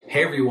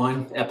Hey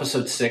everyone,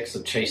 episode 6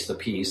 of Chase the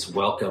Peace.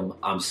 Welcome.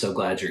 I'm so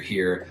glad you're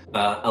here.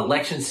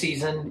 Election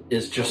season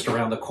is just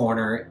around the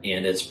corner,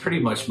 and it's pretty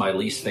much my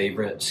least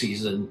favorite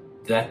season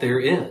that there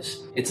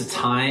is. It's a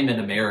time in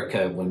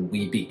America when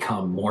we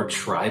become more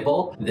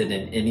tribal than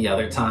in any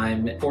other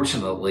time.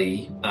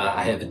 Fortunately,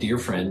 I have a dear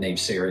friend named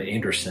Sarah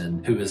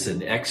Anderson who is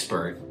an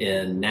expert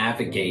in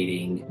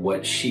navigating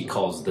what she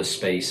calls the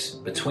space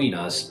between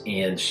us,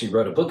 and she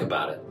wrote a book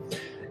about it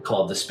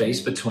called The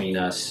Space Between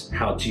Us,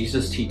 How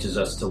Jesus Teaches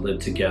Us to Live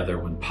Together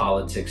When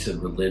Politics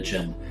and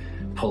Religion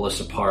Pull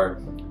Us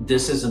Apart.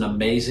 This is an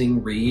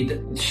amazing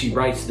read. She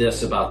writes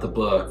this about the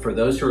book: for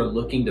those who are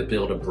looking to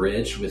build a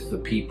bridge with the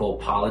people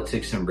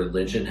politics and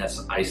religion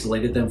has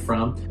isolated them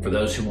from, for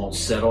those who won't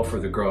settle for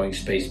the growing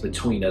space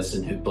between us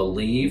and who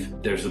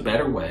believe there's a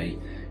better way,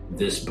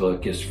 this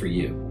book is for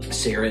you.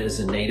 Sarah is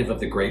a native of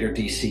the greater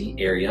DC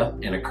area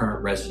and a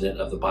current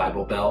resident of the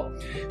Bible Belt.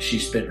 She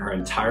spent her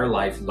entire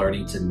life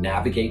learning to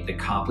navigate the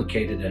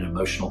complicated and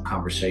emotional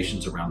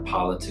conversations around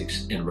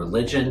politics and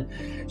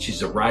religion.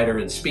 She's a writer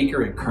and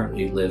speaker and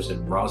currently lives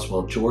in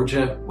Roswell,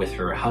 Georgia with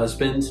her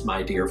husband,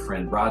 my dear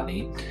friend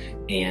Rodney,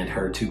 and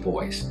her 2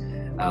 boys.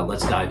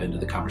 Let's dive into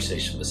the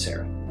conversation with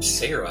Sarah.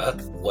 Sarah,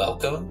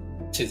 welcome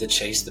to the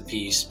Chase the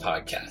Peace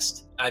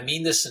podcast. I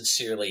mean this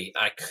sincerely.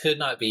 I could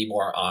not be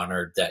more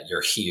honored that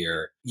you're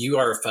here. You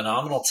are a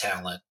phenomenal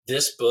talent.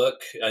 This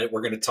book,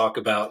 we're going to talk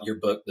about your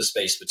book, The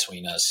Space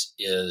Between Us,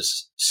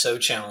 is so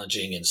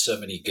challenging in so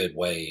many good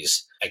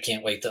ways. I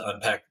can't wait to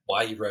unpack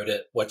why you wrote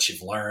it, what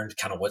you've learned,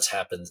 kind of what's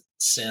happened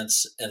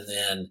since, and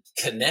then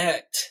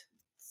connect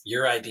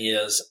your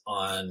ideas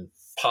on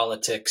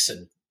politics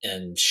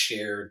and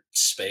shared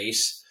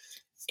space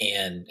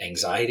and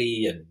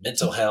anxiety and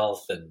mental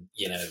health. And,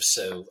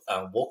 so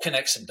we'll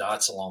connect some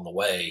dots along the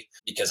way,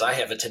 because I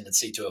have a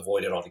tendency to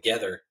avoid it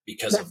altogether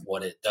because of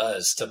what it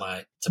does to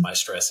my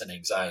stress and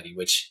anxiety,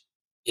 which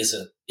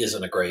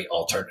isn't a great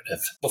alternative.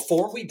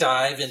 Before we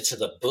dive into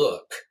the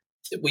book,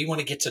 we want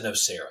to get to know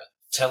Sarah.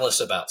 Tell us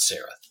about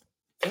Sarah.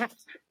 Yeah.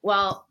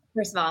 Well,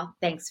 first of all,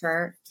 thanks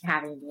for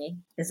having me.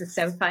 This is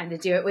so fun to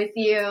do it with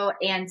you,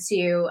 and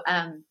to,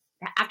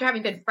 after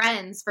having been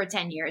friends for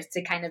 10 years,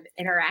 to kind of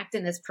interact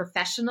in this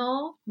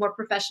more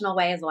professional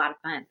way is a lot of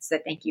fun. So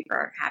thank you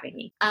for having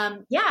me.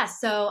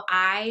 So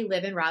I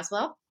live in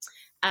Roswell,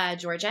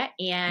 Georgia,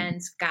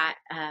 and got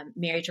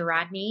married to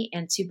Rodney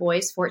and 2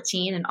 boys,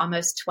 14 and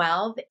almost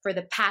 12. For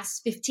the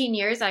past 15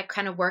 years, I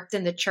kind of worked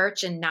in the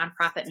church and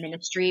nonprofit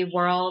ministry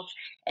world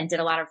and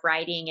did a lot of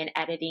writing and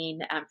editing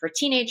for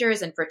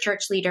teenagers and for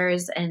church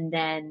leaders. And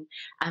then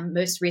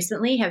most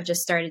recently have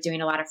just started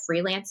doing a lot of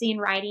freelancing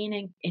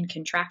writing and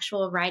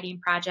contractual writing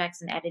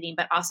projects and editing,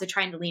 but also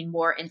trying to lean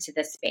more into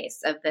this space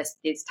of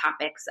these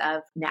topics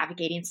of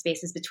navigating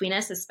spaces between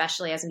us,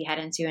 especially as we head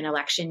into an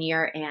election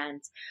year.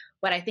 And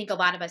what I think a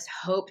lot of us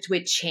hoped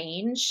would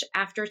change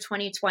after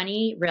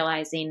 2020,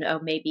 realizing,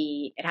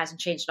 maybe it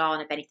hasn't changed at all.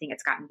 And if anything,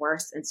 it's gotten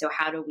worse. And so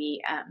how do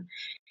we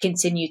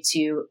continue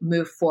to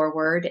move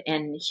forward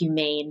in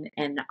humane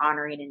and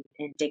honoring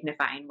and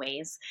dignifying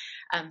ways?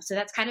 So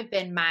that's kind of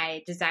been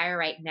my desire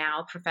right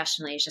now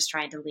professionally, is just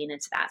trying to lean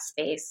into that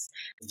space.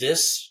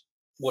 This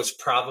was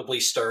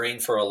probably stirring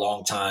for a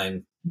long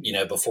time,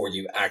 before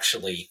you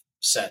actually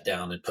sat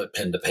down and put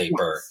pen to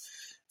paper.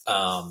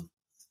 Yes.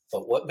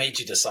 But what made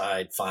you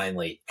decide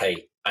finally,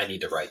 hey, I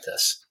need to write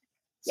this?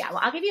 Yeah, well,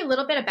 I'll give you a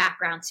little bit of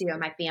background too on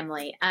my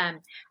family.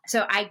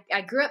 So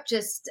I grew up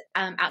just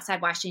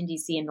outside Washington,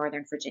 D.C. in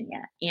Northern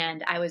Virginia,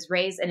 and I was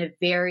raised in a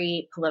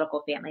very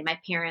political family. My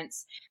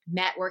parents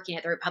met working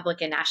at the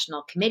Republican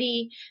National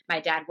Committee.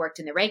 My dad worked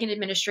in the Reagan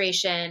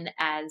administration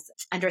as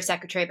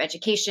Undersecretary of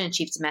Education,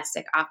 Chief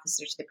Domestic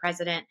Officer to the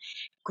President.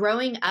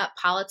 Growing up,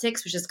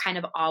 politics was just kind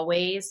of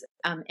always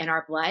in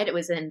our blood. It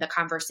was in the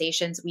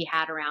conversations we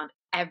had around.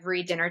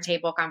 Every dinner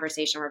table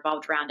conversation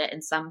revolved around it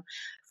in some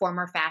form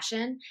or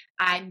fashion.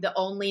 I'm the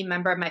only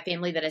member of my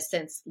family that has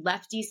since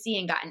left DC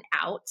and gotten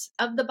out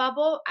of the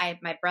bubble.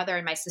 My brother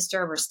and my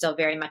sister were still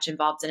very much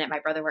involved in it.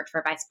 My brother worked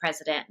for vice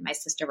president. My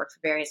sister worked for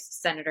various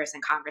senators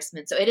and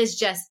congressmen. So it is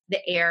just the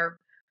air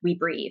we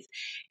breathe.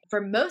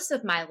 For most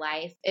of my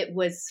life, it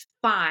was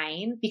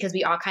fine because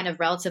we all kind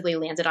of relatively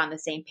landed on the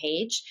same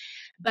page.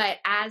 But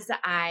as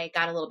I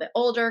got a little bit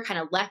older, kind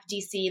of left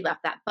DC,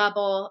 left that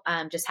bubble,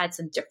 just had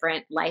some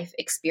different life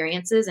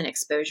experiences and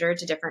exposure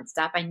to different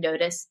stuff, I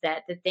noticed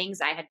that the things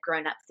I had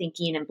grown up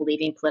thinking and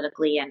believing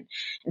politically and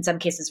in some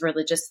cases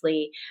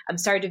religiously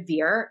started to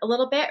veer a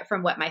little bit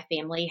from what my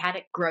family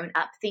had grown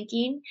up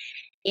thinking.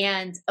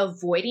 And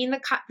avoiding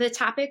the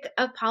topic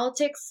of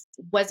politics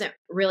wasn't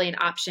really an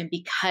option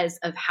because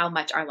of how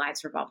much our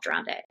lives revolved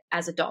around it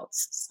as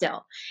adults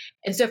still.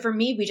 And so for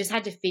me, we just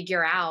had to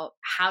figure out,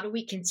 how do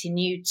we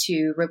continue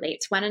to relate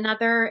to one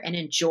another and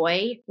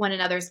enjoy one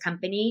another's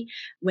company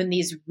when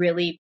these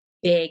really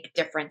big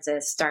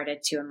differences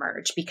started to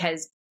emerge?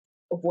 Because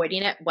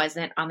avoiding it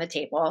wasn't on the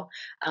table.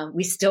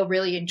 We still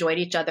really enjoyed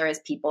each other as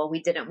people.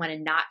 We didn't want to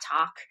not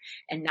talk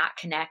and not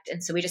connect.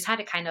 And so we just had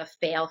to kind of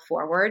fail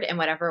forward in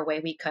whatever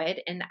way we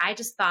could. And I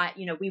just thought,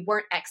 we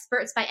weren't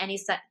experts by any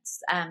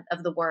sense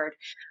of the word,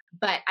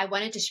 but I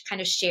wanted to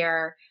kind of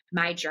share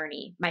my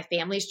journey, my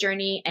family's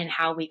journey, and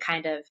how we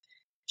kind of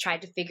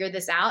tried to figure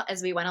this out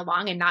as we went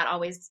along, and not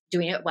always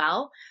doing it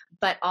well,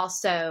 but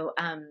also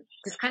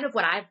just kind of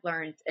what I've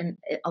learned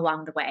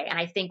along the way. And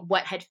I think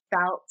what had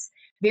felt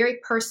very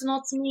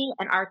personal to me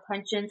and our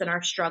tensions and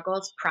our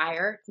struggles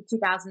prior to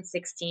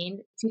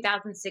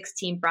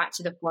 2016 brought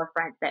to the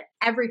forefront that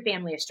every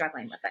family is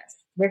struggling with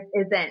this. This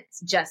isn't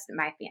just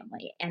my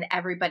family, and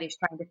everybody's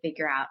trying to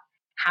figure out,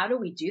 how do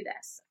we do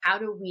this? How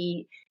do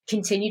we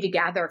continue to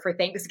gather for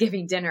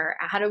Thanksgiving dinner?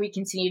 How do we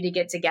continue to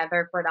get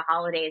together for the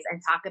holidays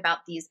and talk about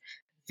these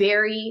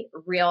very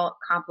real,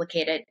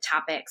 complicated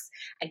topics?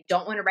 I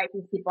don't want to write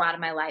these people out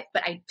of my life,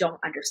 but I don't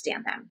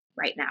understand them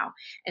right now.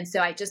 And so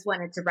I just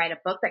wanted to write a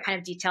book that kind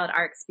of detailed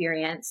our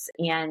experience.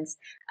 And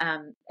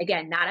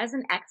again, not as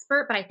an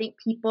expert, but I think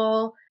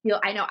people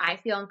I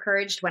feel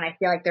encouraged when I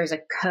feel like there's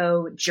a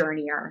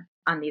co-journeyer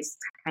on these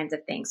kinds of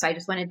things. So I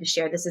just wanted to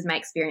share, this is my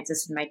experience,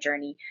 this is my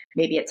journey.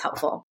 Maybe it's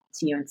helpful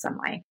to you in some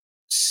way.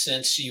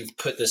 Since you've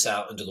put this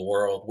out into the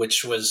world,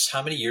 which was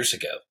how many years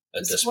ago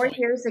at this point? 4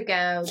 years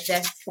ago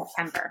this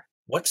September.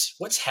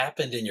 What's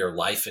happened in your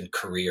life and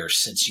career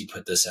since you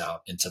put this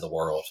out into the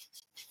world?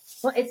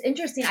 Well, it's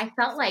interesting. I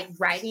felt like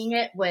writing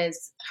it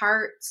was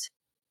part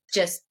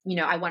just,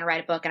 I want to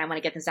write a book and I want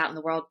to get this out in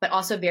the world, but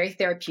also very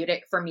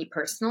therapeutic for me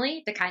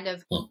personally to kind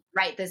of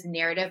write this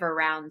narrative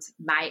around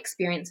my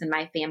experience and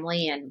my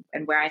family and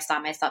where I saw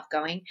myself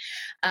going.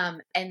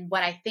 And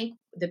what I think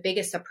the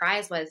biggest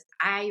surprise was,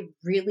 I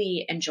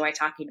really enjoy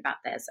talking about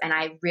this. And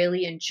I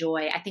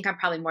think I'm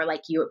probably more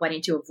like you at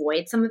wanting to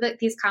avoid some of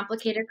these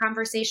complicated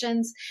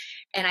conversations.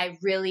 And I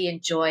really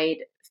enjoyed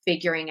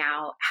figuring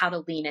out how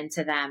to lean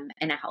into them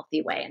in a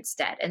healthy way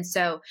instead. And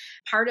so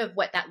part of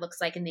what that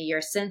looks like in the year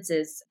since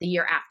is the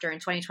year after. In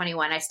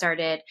 2021, I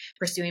started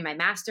pursuing my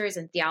master's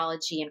in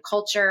theology and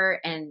culture,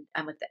 and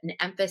with an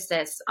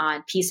emphasis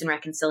on peace and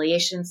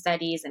reconciliation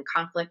studies and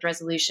conflict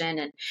resolution,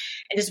 and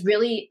just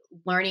really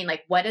learning,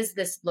 like, what does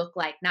this look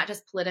like, not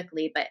just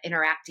politically, but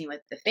interacting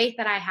with the faith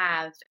that I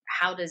have?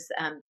 How does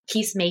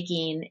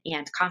peacemaking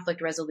and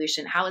conflict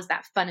resolution, how is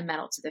that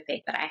fundamental to the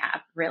faith that I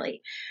have,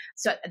 really?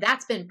 So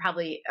that's been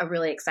probably a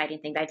really exciting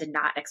thing that I did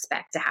not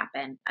expect to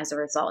happen as a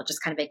result. It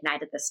just kind of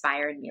ignited this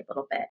fire in me a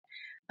little bit.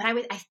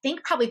 But I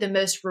think probably the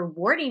most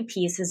rewarding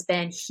piece has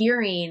been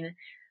hearing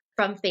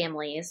from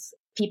families,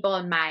 people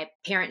in my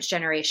parents'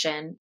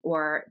 generation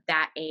or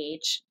that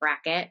age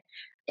bracket,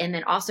 and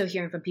then also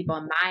hearing from people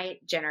in my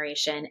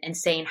generation and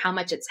saying how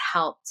much it's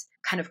helped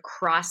kind of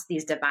cross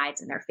these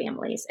divides in their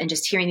families, and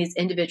just hearing these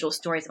individual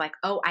stories of like,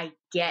 oh, I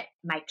get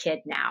my kid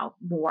now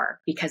more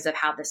because of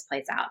how this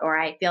plays out. Or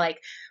I feel like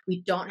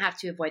we don't have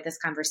to avoid this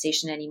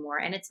conversation anymore.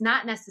 And it's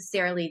not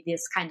necessarily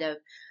this kind of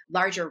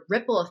larger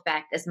ripple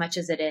effect as much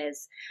as it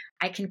is,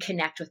 I can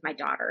connect with my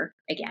daughter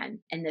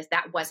again. And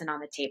that wasn't on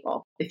the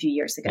table a few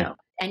years ago. Yeah.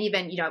 And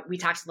even, we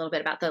talked a little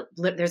bit about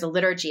there's a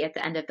liturgy at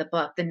the end of the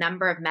book, the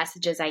number of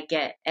messages I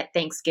get at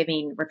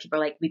Thanksgiving where people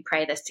are like, we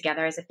pray this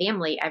together as a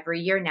family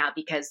every year now,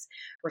 because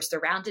we're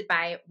surrounded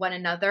by one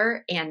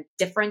another and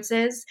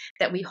differences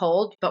that we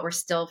hold, but we're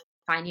still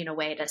finding a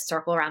way to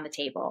circle around the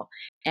table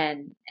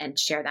and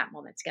share that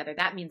moment together.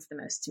 That means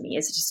the most to me,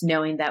 is just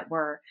knowing that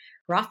we're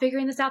all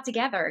figuring this out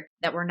together,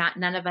 that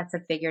none of us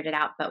have figured it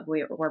out, but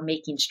we're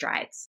making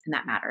strides, and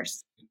that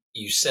matters.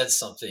 You said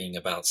something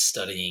about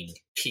studying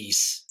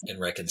peace and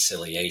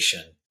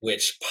reconciliation,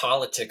 which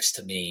politics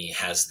to me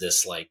has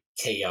this like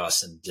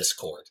chaos and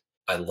discord.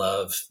 I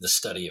love the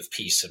study of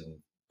peace and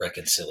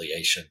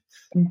reconciliation.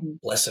 Mm-hmm.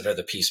 Blessed are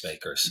the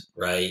peacemakers,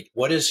 right?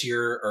 What is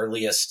your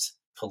earliest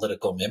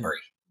political memory?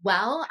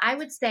 Well, I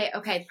would say,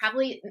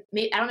 probably,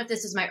 I don't know if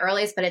this is my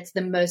earliest, but it's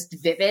the most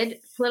vivid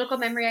political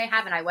memory I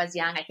have. And I was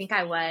young. I think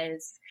I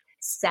was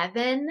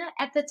 7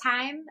 at the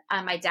time.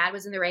 My dad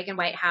was in the Reagan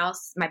White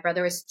House. My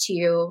brother was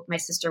 2. My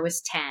sister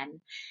was 10.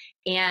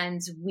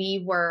 And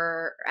we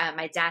were,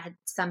 my dad had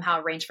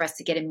somehow arranged for us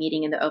to get a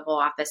meeting in the Oval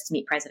Office to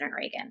meet President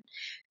Reagan.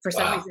 For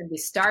some reason, we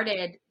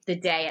started the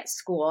day at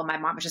school. My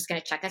mom was just going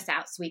to check us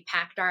out. So we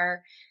packed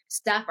our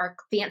stuff, our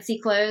fancy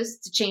clothes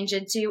to change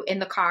into in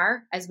the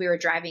car as we were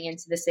driving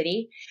into the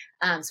city.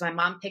 So my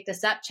mom picked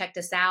us up, checked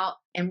us out,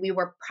 and we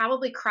were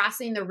probably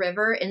crossing the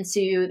river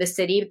into the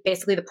city,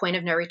 basically the point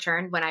of no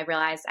return, when I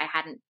realized I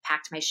hadn't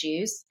packed my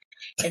shoes.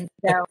 And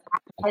so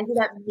I ended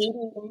up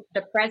meeting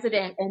the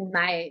president in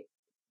my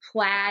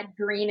plaid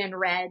green and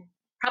red,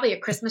 probably a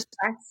Christmas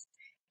dress,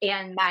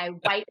 and my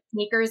white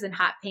sneakers and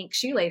hot pink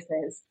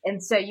shoelaces.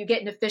 And so you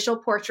get an official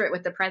portrait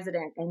with the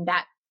president, and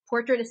that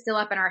portrait is still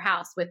up in our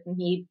house with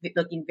me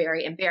looking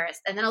very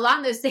embarrassed. And then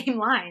along those same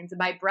lines,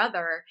 my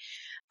brother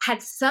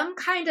had some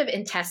kind of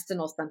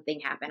intestinal something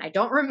happen. I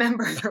don't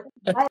remember.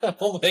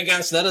 Oh my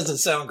gosh, that doesn't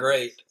sound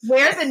great.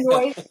 Where the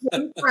noise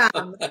came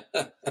from.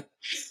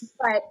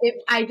 But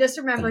I just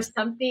remember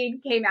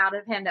something came out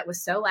of him that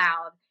was so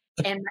loud.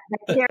 And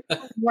my parents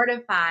were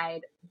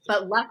mortified.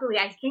 But luckily,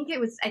 I think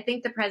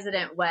the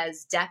president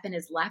was deaf in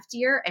his left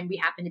ear, and we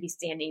happened to be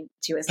standing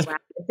to his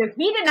left. So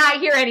he did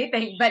not hear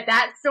anything, but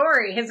that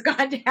story has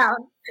gone down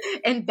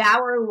in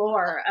Bauer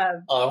lore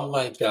of. Oh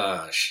my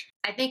gosh.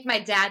 I think my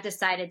dad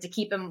decided to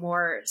keep a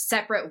more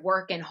separate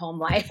work and home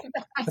life.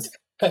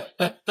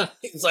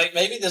 It's like,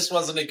 maybe this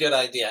wasn't a good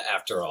idea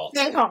after all.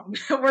 Stay home.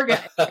 We're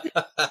good.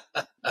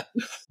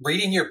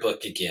 Reading your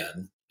book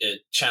again,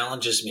 it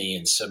challenges me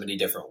in so many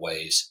different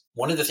ways.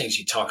 One of the things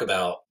you talk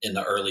about in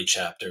the early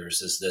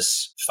chapters is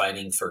this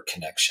fighting for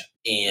connection,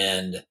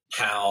 and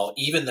how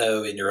even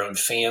though in your own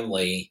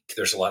family,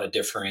 there's a lot of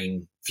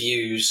differing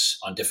views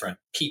on different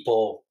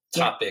people,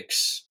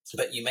 topics,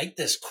 but you make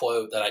this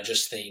quote that I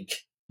just think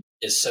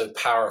is so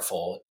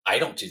powerful. I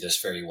don't do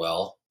this very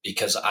well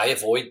because I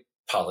avoid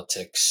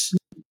politics,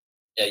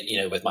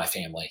 with my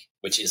family,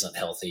 which isn't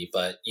healthy.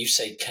 But you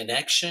say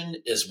connection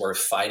is worth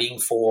fighting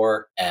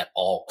for at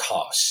all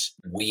costs.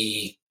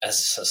 We as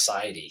a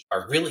society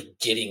are really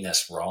getting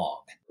this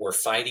wrong. We're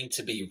fighting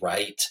to be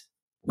right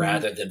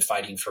rather than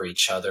fighting for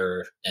each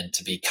other and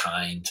to be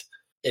kind.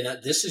 And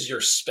this is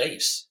your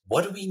space.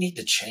 What do we need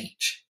to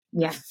change?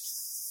 Yeah.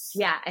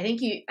 Yeah, I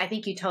think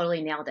you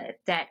totally nailed it.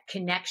 That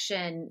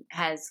connection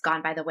has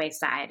gone by the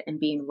wayside,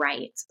 and being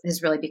right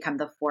has really become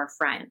the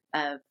forefront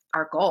of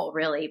our goal,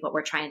 really what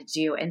we're trying to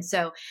do. And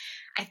so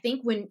I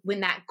think when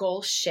that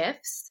goal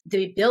shifts,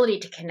 the ability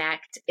to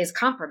connect is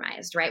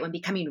compromised, right? When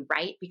becoming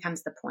right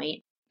becomes the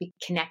point,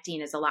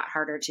 connecting is a lot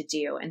harder to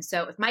do. And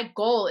so if my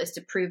goal is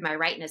to prove my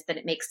rightness, then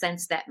it makes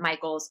sense that my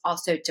goal is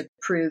also to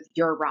prove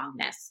your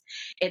wrongness.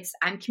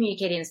 I'm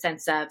communicating a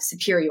sense of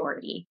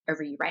superiority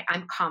over you, right?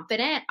 I'm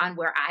confident on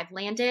where I've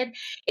landed.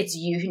 It's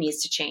you who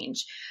needs to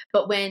change.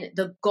 But when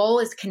the goal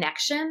is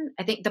connection,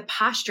 I think the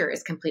posture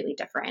is completely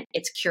different.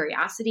 It's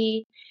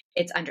curiosity.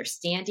 It's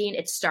understanding.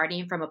 It's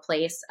starting from a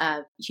place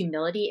of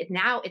humility.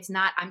 Now it's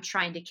not, I'm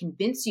trying to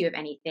convince you of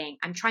anything.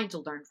 I'm trying to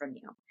learn from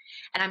you.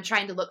 And I'm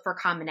trying to look for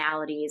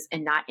commonalities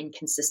and not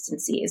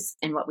inconsistencies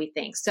in what we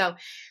think. So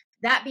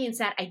that being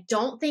said, I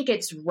don't think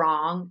it's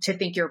wrong to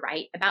think you're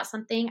right about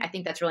something. I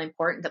think that's really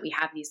important that we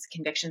have these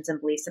convictions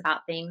and beliefs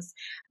about things.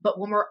 But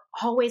when we're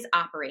always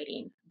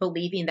operating,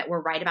 believing that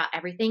we're right about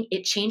everything,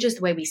 it changes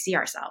the way we see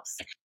ourselves.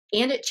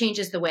 And it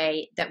changes the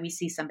way that we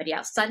see somebody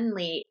else.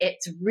 Suddenly,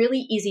 it's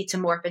really easy to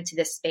morph into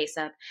this space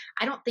of,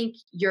 I don't think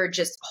you're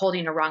just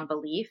holding a wrong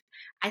belief.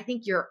 I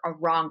think you're a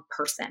wrong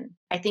person.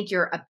 I think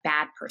you're a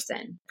bad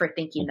person for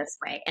thinking this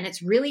way. And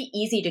it's really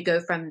easy to go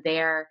from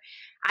there,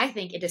 I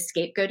think, into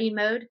scapegoating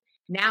mode.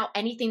 Now,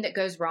 anything that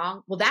goes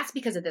wrong, well, that's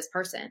because of this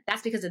person.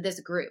 That's because of this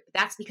group.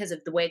 That's because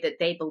of the way that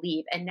they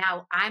believe. And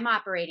now I'm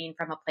operating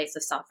from a place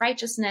of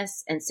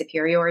self-righteousness and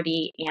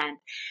superiority. And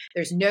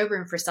there's no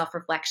room for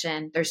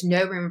self-reflection. There's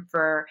no room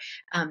for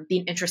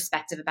being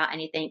introspective about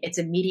anything. It's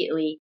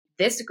immediately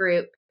this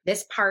group,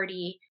 this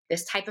party,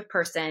 this type of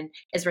person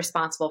is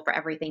responsible for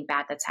everything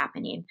bad that's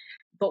happening.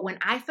 But when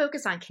I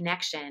focus on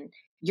connection,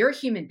 you're a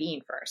human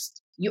being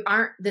first. You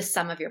aren't the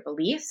sum of your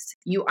beliefs.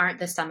 You aren't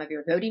the sum of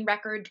your voting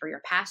record or your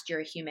past.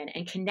 You're a human.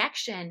 And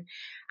connection,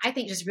 I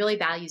think, just really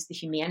values the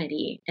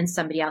humanity in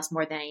somebody else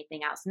more than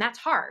anything else. And that's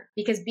hard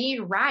because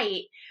being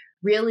right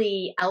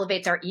really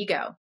elevates our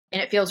ego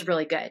and it feels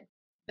really good.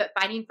 But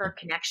fighting for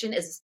connection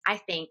is, I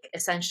think,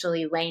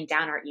 essentially laying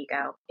down our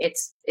ego.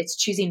 It's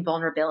choosing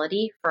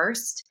vulnerability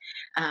first.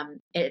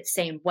 It's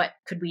saying, what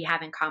could we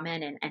have in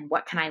common and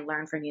what can I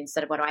learn from you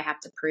instead of what do I have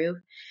to prove?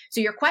 So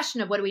your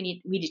question of what do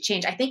we need to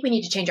change? I think we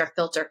need to change our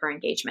filter for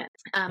engagement.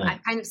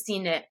 I've kind of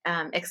seen it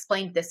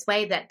explained this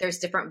way, that there's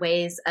different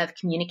ways of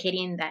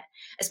communicating that,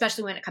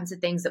 especially when it comes to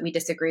things that we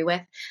disagree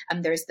with.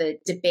 There's the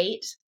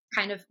debate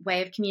kind of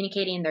way of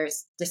communicating,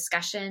 there's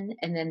discussion,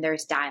 and then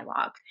there's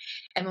dialogue.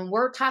 And when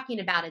we're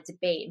talking about a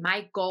debate,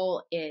 my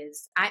goal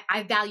is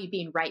I value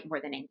being right more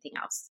than anything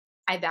else.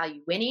 I value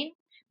winning.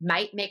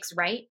 Might makes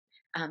right.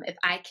 If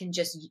I can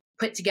just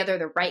put together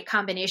the right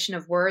combination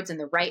of words and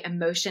the right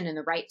emotion and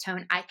the right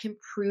tone, I can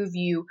prove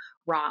you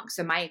wrong.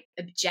 So my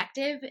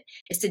objective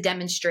is to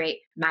demonstrate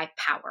my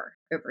power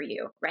over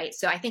you, right?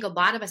 So I think a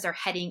lot of us are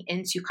heading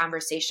into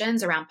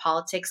conversations around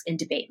politics in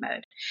debate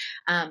mode.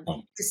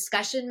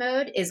 Discussion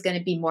mode is going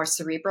to be more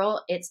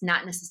cerebral. It's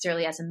not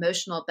necessarily as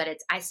emotional, but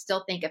I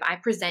still think if I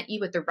present you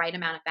with the right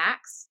amount of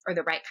facts or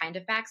the right kind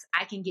of facts,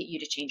 I can get you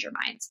to change your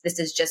minds. This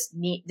is just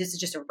me. This is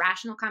just a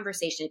rational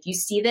conversation. If you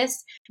see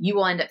this, you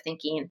will end up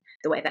thinking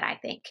the way that I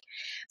think.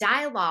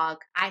 Dialogue,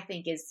 I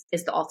think, is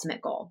the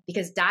ultimate goal,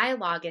 because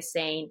dialogue is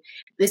saying,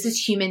 this is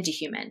human to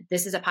human.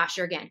 This is a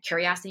posture, again,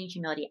 curiosity and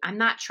humility. I'm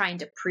not trying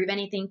to prove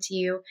anything to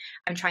you.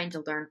 I'm trying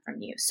to learn from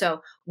you.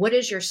 So what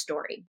is your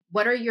story?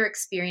 What are your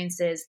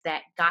experiences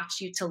that got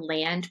you to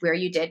land where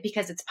you did?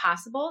 Because it's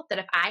possible that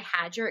if I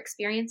had your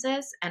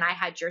experiences and I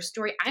had your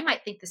story, I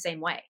might think the same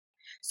way.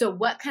 So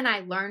what can I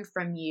learn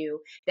from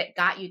you that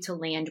got you to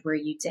land where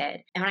you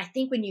did? And I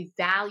think when you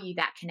value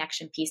that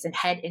connection piece and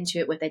head into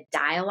it with a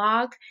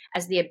dialogue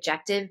as the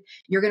objective,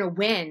 you're going to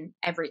win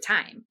every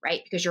time,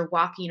 right? Because you're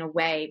walking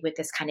away with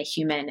this kind of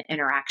human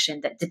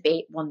interaction that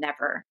debate will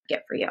never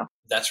get for you.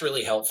 That's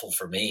really helpful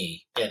for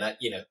me. And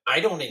I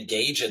don't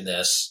engage in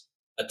this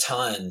a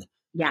ton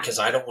because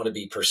I don't want to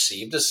be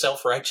perceived as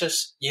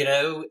self-righteous.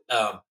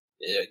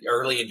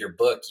 Early in your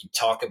book, you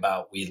talk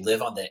about we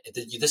live on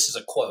this is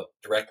a quote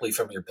directly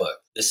from your book.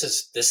 This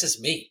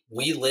is me.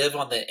 We live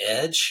on the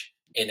edge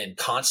and in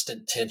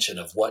constant tension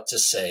of what to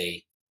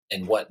say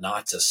and what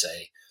not to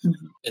say.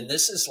 Mm-hmm. And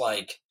this is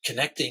like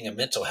connecting a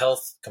mental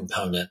health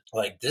component.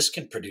 Like this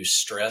can produce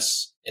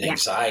stress and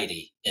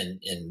anxiety in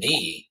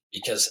me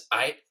because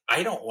I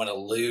don't want to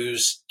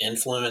lose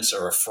influence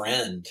or a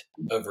friend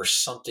over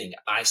something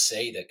I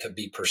say that could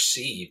be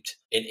perceived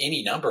in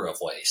any number of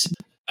ways.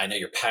 I know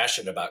you're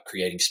passionate about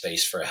creating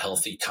space for a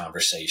healthy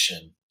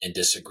conversation and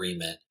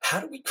disagreement.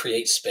 How do we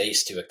create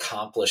space to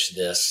accomplish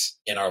this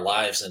in our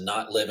lives and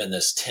not live in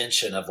this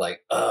tension of like,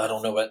 I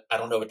don't know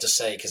what to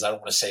say because I don't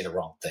want to say the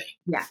wrong thing?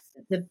 Yeah.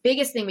 The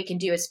biggest thing we can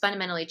do is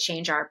fundamentally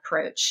change our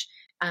approach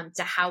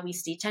to how we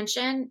see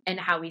tension and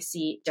how we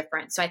see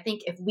difference. So I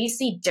think if we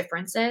see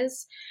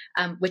differences,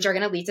 which are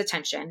going to lead to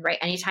tension, right?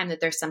 Anytime that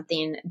there's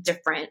something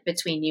different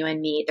between you and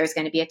me, there's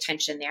going to be a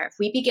tension there. If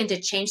we begin to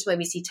change the way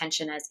we see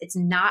tension as, it's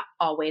not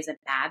always a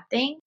bad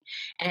thing.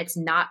 And it's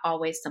not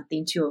always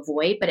something to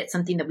avoid, but it's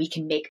something that we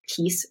can make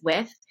peace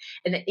with.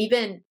 And that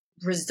even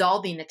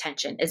resolving the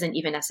tension isn't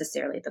even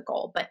necessarily the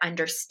goal, but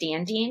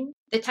understanding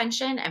the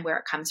tension and where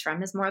it comes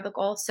from is more the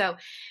goal. So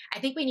I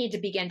think we need to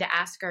begin to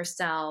ask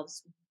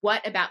ourselves,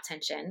 what about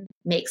tension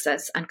makes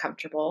us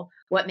uncomfortable?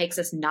 What makes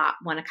us not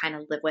want to kind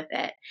of live with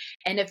it?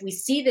 And if we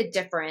see the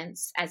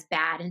difference as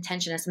bad and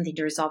tension as something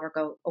to resolve or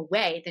go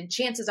away, then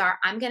chances are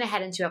I'm going to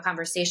head into a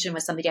conversation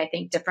with somebody I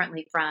think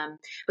differently from,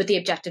 with the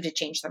objective to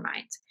change their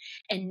mind.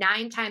 And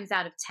 9 times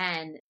out of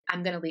 10,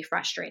 I'm going to leave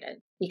frustrated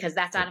because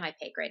that's out of my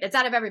pay grade. It's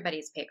out of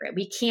everybody's pay grade.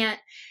 We can't,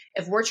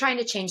 if we're trying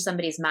to change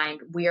somebody's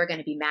mind, we are going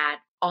to be mad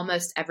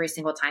almost every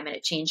single time. And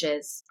it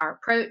changes our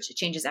approach. It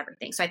changes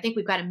everything. So I think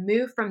we've got to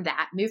move from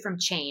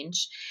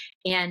change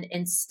and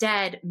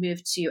instead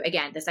move to,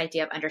 again, this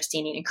idea of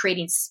understanding and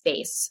creating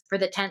space for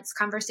the tense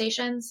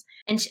conversations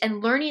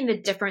and learning the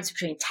difference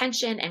between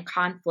tension and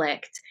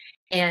conflict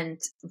and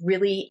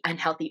really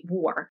unhealthy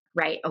war,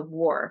 right? A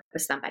war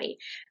with somebody.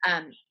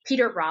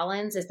 Peter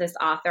Rollins is this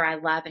author I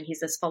love, and he's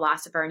this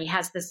philosopher, and he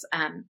has this,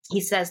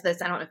 he says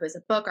this, I don't know if it was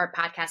a book or a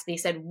podcast, but he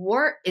said,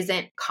 war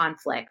isn't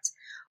conflict.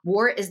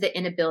 War is the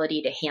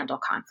inability to handle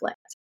conflict.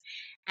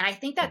 And I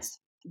think that's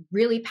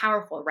really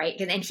powerful, right?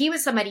 And he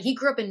was somebody, he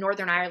grew up in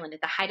Northern Ireland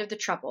at the height of the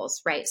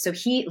Troubles, right? So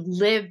he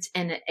lived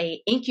in an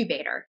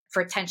incubator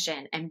for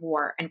tension and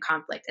war and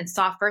conflict and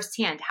saw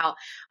firsthand how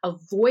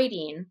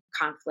avoiding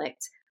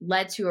conflict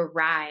led to a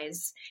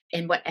rise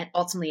in what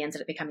ultimately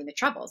ended up becoming the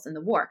Troubles and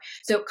the war.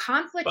 So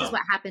conflict is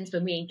what happens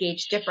when we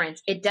engage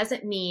difference. It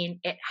doesn't mean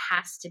it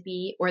has to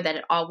be or that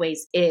it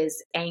always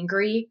is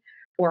angry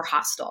or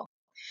hostile.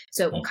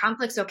 So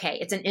conflict's okay.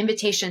 It's an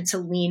invitation to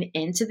lean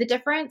into the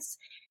difference.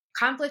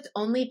 Conflict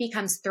only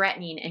becomes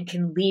threatening and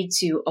can lead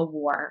to a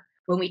war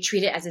when we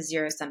treat it as a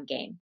zero-sum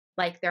game.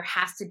 Like there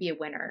has to be a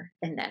winner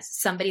in this.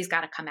 Somebody's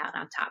got to come out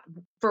on top.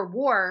 For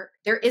war,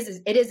 it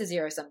is a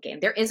zero-sum game.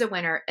 There is a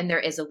winner and there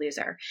is a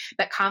loser,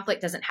 but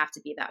conflict doesn't have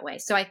to be that way.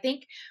 So I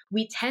think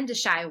we tend to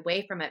shy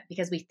away from it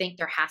because we think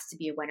there has to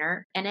be a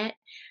winner in it.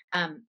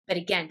 But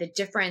again, the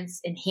difference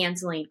in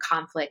handling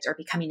conflict or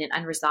becoming an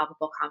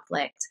unresolvable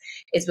conflict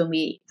is when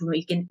we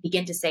can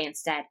begin to say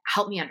instead,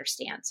 help me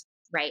understand,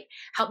 right?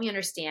 Help me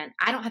understand.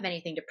 I don't have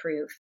anything to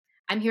prove.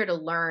 I'm here to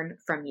learn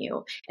from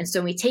you. And so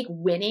when we take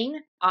winning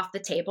off the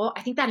table,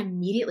 I think that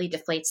immediately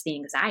deflates the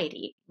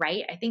anxiety,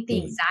 right? I think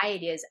the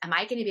anxiety is, am I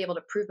going to be able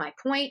to prove my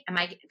point? Am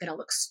I going to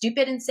look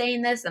stupid in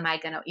saying this? Am I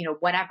going to,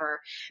 whatever.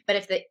 But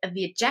if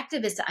the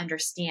objective is to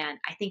understand,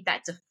 I think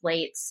that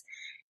deflates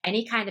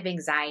any kind of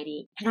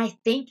anxiety. And I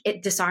think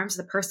it disarms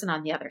the person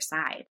on the other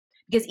side.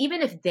 Because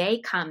even if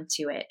they come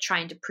to it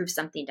trying to prove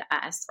something to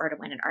us or to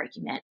win an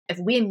argument, if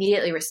we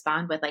immediately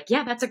respond with like,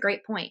 yeah, that's a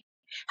great point.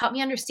 Help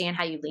me understand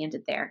how you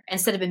landed there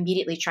instead of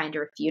immediately trying to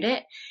refute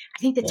it. I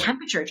think the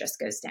temperature just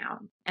goes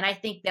down. And I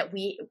think that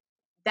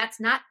that's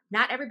not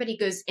everybody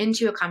goes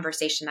into a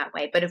conversation that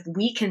way, but if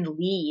we can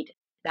lead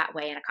that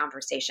way in a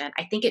conversation,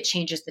 I think it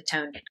changes the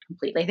tone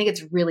completely. I think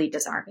it's really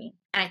disarming.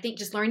 And I think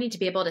just learning to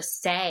be able to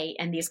say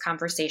in these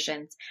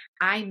conversations,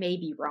 I may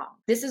be wrong.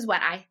 This is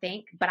what I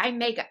think, but I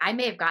may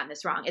have gotten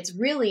this wrong. It's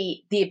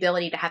really the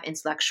ability to have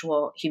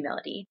intellectual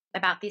humility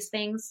about these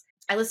things.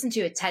 I listened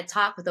to a TED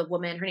Talk with a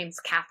woman, her name's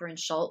Catherine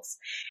Schultz,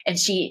 and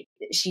she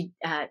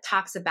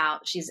talks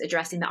about, she's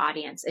addressing the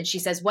audience, and she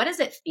says, what does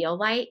it feel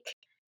like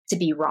to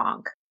be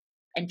wrong?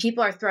 And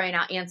people are throwing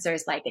out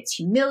answers like it's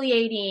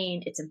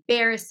humiliating, it's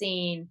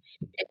embarrassing.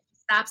 It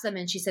stops them,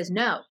 and she says,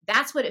 no,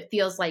 that's what it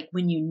feels like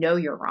when you know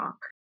you're wrong.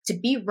 To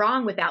be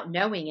wrong without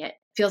knowing it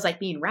feels like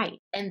being right.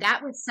 And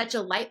that was such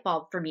a light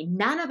bulb for me.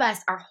 None of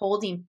us are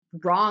holding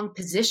wrong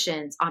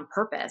positions on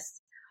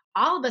purpose.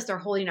 All of us are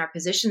holding our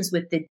positions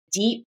with the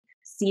deep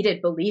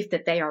seated belief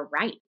that they are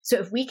right. So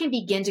if we can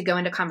begin to go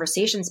into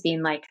conversations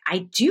being like,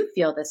 I do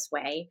feel this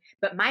way,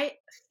 but my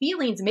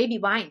feelings may be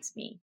lying to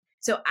me.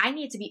 So I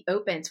need to be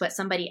open to what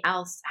somebody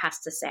else has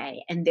to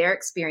say and their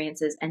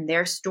experiences and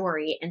their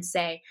story, and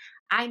say,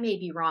 I may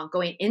be wrong.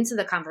 Going into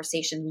the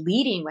conversation,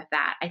 leading with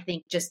that, I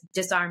think just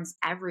disarms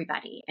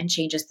everybody and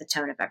changes the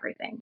tone of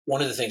everything.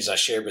 One of the things I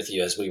shared with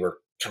you as we were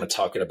kind of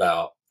talking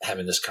about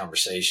having this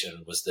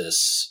conversation was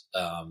this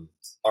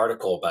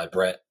article by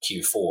Brett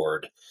Q.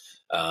 Ford.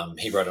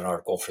 He wrote an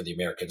article for the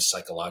American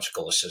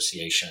Psychological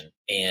Association,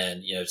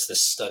 and it's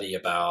this study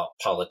about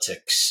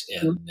politics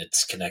and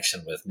its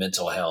connection with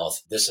mental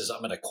health. I'm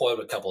going to quote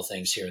a couple of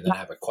things here, and then I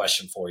have a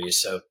question for you.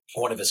 So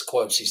one of his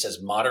quotes, he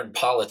says, "Modern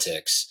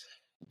politics,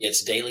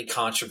 its daily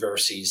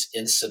controversies,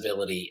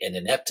 incivility, and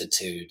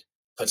ineptitude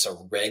puts a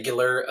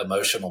regular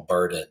emotional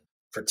burden.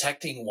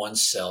 Protecting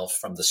oneself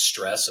from the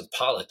stress of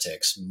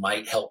politics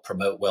might help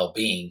promote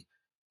well-being,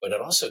 but it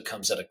also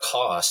comes at a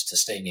cost to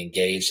staying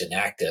engaged and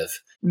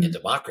active in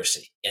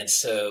democracy." And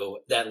so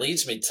that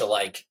leads me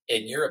to,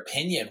 in your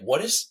opinion,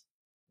 what's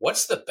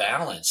the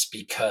balance?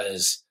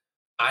 Because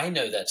I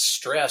know that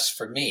stress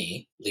for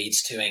me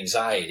leads to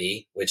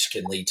anxiety, which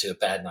can lead to a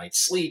bad night's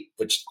sleep,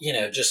 which,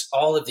 just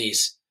all of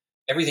these,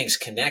 everything's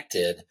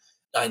connected.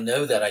 I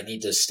know that I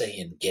need to stay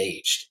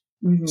engaged.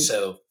 Mm-hmm.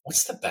 So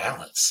what's the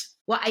balance?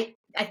 Well,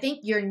 I think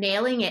you're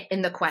nailing it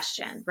in the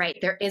question, right?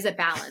 There is a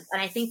balance.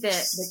 And I think that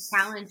the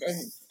challenge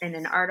in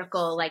an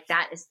article like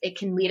that is it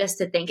can lead us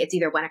to think it's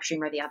either one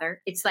extreme or the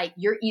other. It's like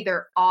you're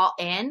either all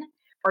in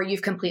or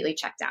you've completely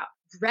checked out.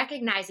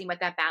 Recognizing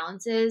what that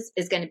balance is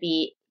going to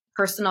be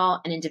personal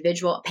and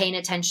individual, paying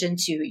attention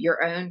to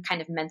your own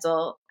kind of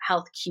mental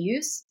health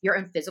cues, your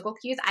own physical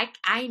cues.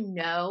 I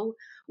know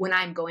when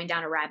I'm going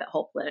down a rabbit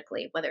hole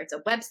politically, whether it's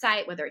a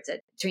website, whether it's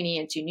tuning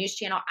into a news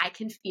channel, I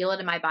can feel it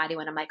in my body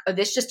when I'm like, oh,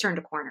 this just turned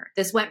a corner.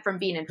 This went from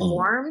being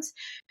informed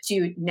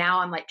to now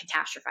I'm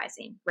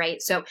catastrophizing,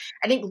 right? So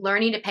I think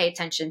learning to pay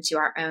attention to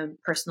our own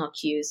personal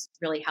cues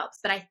really helps.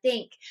 But I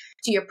think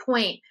to your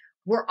point,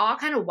 we're all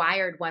kind of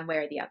wired one way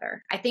or the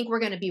other. I think we're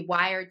going to be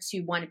wired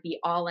to want to be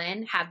all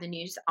in, have the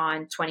news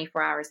on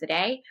 24 hours a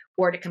day,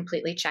 or to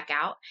completely check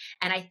out.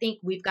 And I think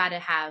we've got to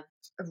have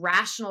a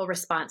rational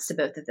response to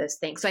both of those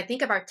things. So I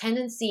think if our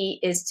tendency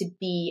is to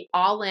be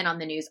all in on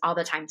the news all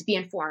the time, to be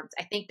informed,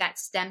 I think that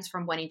stems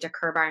from wanting to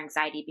curb our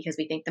anxiety, because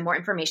we think the more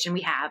information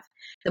we have,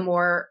 the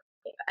more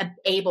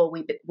able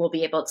we will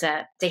be able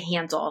to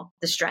handle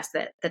the stress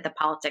that the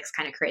politics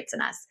kind of creates in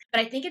us.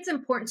 But I think it's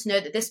important to know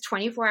that this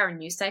 24-hour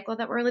news cycle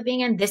that we're living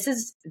in, this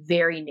is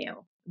very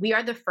new. We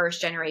are the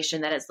first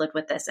generation that has lived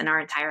with this in our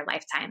entire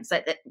lifetimes.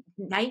 That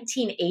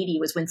 1980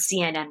 was when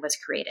CNN was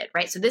created,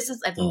 right? So this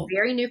is a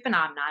very new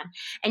phenomenon.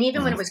 And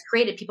even when it was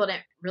created, people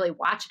didn't really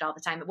watch it all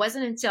the time. It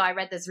wasn't until, I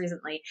read this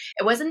recently,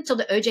 it wasn't until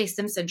the O.J.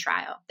 Simpson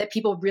trial that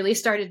people really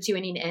started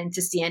tuning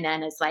into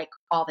CNN as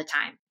all the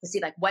time to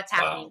see what's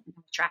happening and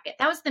track it.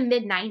 That was the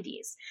mid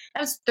 90s.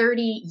 That was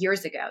 30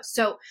 years ago.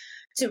 So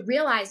to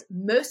realize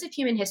most of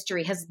human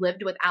history has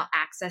lived without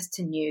access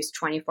to news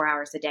 24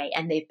 hours a day,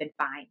 and they've been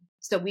fine.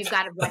 So we've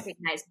got to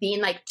recognize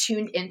being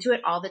tuned into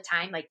it all the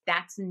time.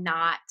 That's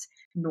not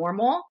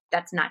normal.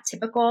 That's not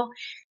typical.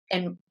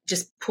 And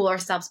just pull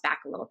ourselves back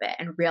a little bit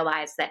and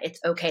realize that it's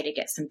okay to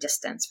get some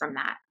distance from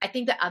that. I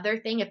think the other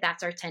thing, if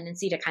that's our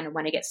tendency to kind of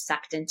want to get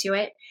sucked into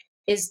it,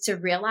 is to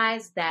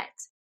realize that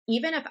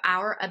even if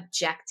our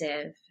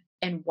objective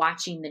in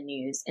watching the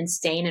news and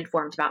staying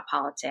informed about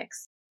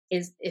politics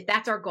is, if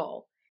that's our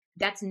goal,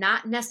 that's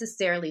not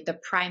necessarily the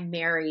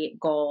primary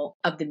goal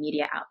of the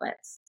media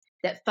outlets.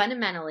 That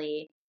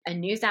fundamentally, a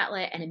news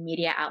outlet and a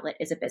media outlet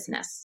is a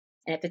business.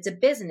 And if it's a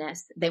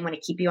business, they want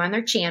to keep you on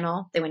their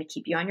channel. They want to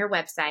keep you on your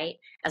website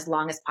as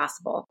long as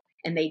possible.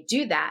 And they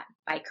do that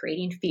by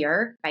creating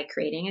fear, by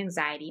creating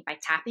anxiety, by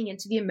tapping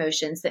into the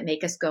emotions that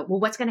make us go, well,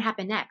 what's going to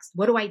happen next?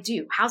 What do I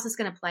do? How's this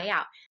going to play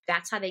out?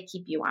 That's how they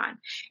keep you on.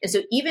 And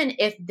so even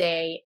if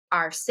they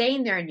are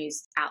saying they're a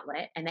news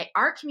outlet and they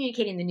are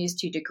communicating the news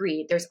to a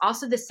degree, there's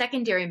also the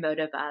secondary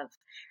motive of,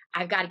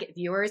 I've got to get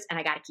viewers and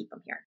I got to keep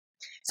them here.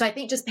 So I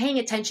think just paying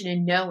attention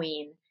and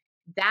knowing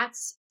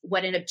that's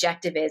what an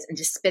objective is, and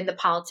to spin the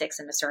politics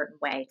in a certain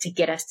way to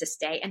get us to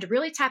stay and to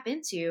really tap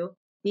into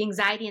the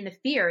anxiety and the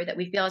fear that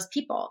we feel as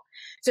people.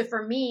 So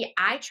for me,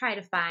 I try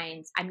to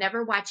find, I'm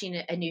never watching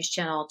a news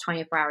channel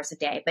 24 hours a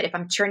day, but if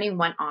I'm turning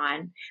one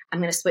on, I'm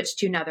going to switch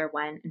to another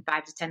one in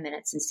 5 to 10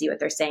 minutes and see what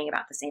they're saying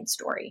about the same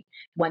story.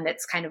 One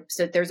that's kind of,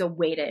 so there's a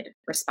weighted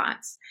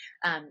response.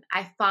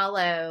 I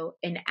follow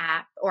an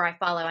app, or I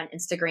follow on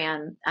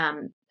Instagram,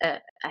 a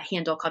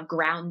handle called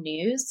Ground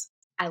News.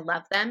 I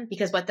love them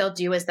because what they'll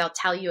do is they'll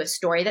tell you a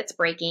story that's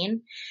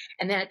breaking.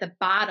 And then at the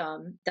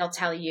bottom, they'll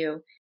tell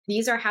you,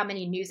 these are how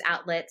many news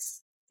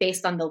outlets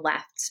based on the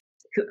left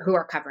who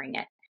are covering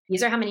it.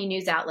 These are how many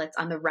news outlets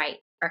on the right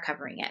are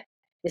covering it.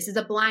 This is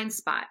a blind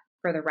spot.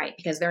 for the right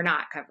because they're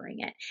not covering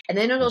it. And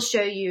then it'll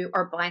show you,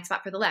 or blind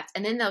spot for the left.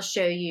 And then they'll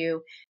show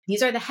you,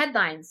 these are the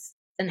headlines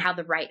and how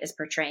the right is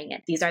portraying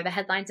it. These are the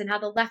headlines and how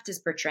the left is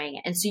portraying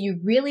it. And so you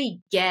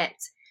really get,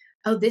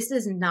 oh, this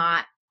is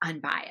not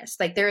unbiased.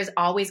 Like there is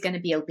always going to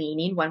be a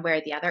leaning one way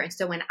or the other. And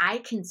so when I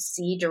can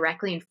see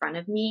directly in front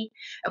of me,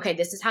 okay,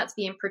 this is how it's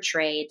being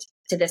portrayed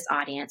to this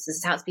audience. This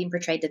is how it's being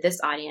portrayed to this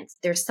audience.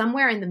 There's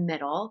somewhere in the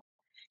middle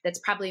that's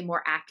probably a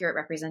more accurate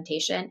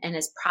representation and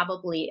is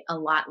probably a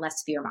lot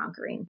less fear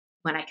mongering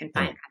when I can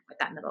find kind of what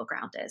that middle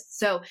ground is.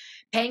 So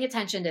paying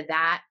attention to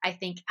that, I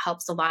think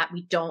helps a lot.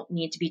 We don't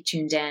need to be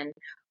tuned in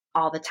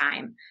all the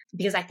time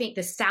because I think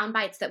the sound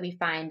bites that we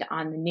find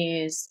on the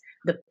news,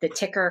 the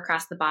ticker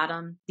across the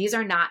bottom,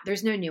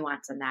 there's no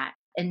nuance in that.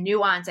 And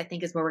nuance, I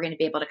think, is where we're going to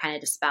be able to kind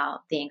of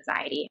dispel the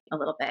anxiety a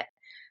little bit.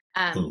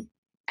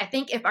 I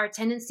think if our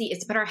tendency is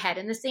to put our head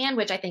in the sand,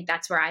 which I think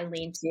that's where I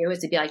lean to, is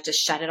to be like,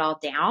 just shut it all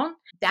down.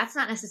 That's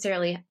not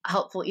necessarily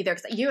helpful either.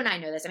 Because you and I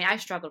know this. I mean,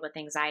 I've struggled with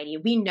anxiety.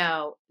 We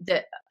know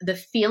that the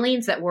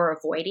feelings that we're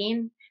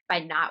avoiding by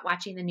not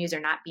watching the news or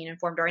not being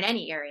informed or in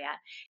any area,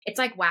 it's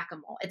like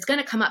whack-a-mole. It's going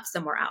to come up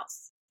somewhere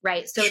else,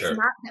 right? So It's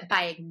not that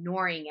by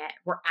ignoring it,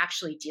 we're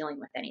actually dealing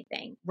with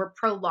anything. We're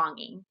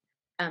prolonging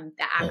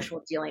the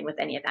actual dealing with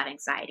any of that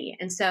anxiety.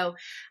 And so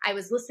I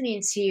was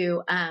listening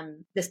to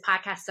this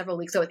podcast several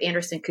weeks ago with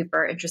Anderson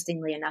Cooper,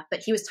 interestingly enough,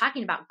 but he was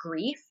talking about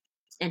grief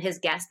and his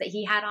guest that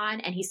he had on.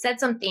 And he said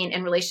something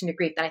in relation to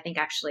grief that I think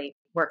actually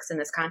works in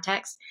this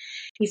context.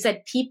 He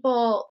said,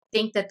 people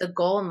think that the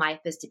goal in life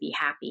is to be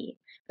happy,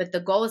 but the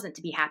goal isn't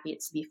to be happy,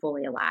 it's to be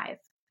fully alive.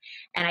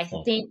 And I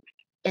think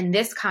in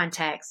this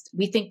context,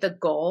 we think the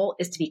goal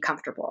is to be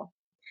comfortable.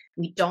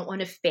 We don't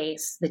want to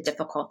face the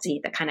difficulty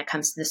that kind of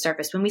comes to the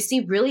surface when we see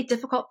really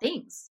difficult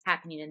things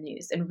happening in the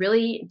news and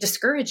really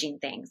discouraging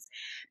things.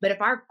 But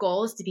if our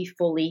goal is to be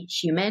fully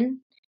human,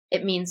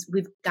 it means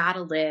we've got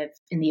to live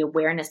in the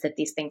awareness that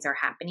these things are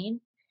happening,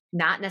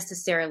 not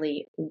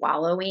necessarily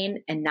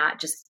wallowing and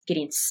not just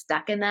getting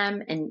stuck in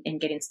them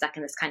and getting stuck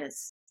in this kind of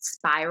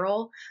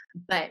spiral.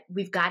 But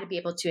we've got to be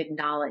able to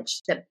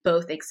acknowledge that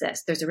both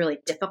exist. There's a really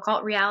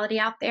difficult reality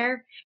out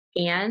there,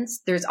 and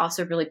there's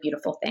also really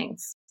beautiful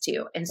things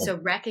too. And so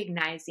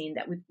recognizing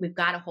that we've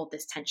got to hold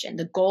this tension.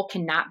 The goal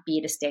cannot be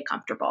to stay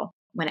comfortable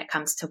when it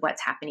comes to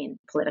what's happening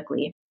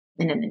politically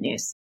and in the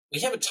news.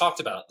 We haven't talked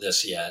about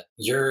this yet.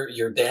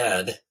 Your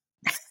dad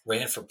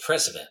ran for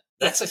president.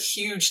 That's a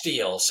huge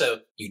deal. So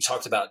you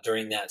talked about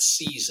during that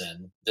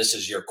season, this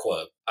is your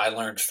quote, "I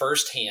learned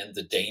firsthand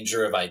the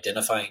danger of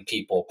identifying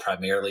people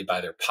primarily by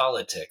their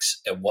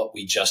politics and what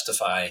we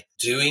justify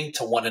doing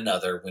to one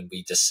another when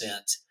we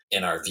dissent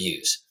in our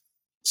views."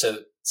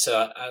 So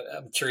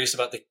I'm curious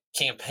about the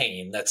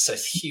campaign. That's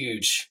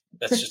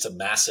just a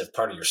massive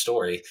part of your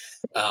story.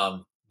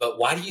 But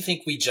why do you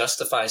think we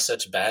justify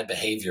such bad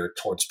behavior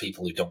towards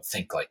people who don't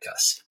think like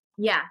us?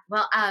 Yeah.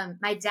 Well,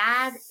 my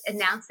dad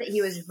announced that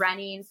he was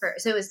running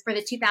so it was for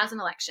the 2000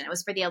 election. It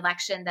was for the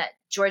election that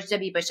George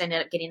W. Bush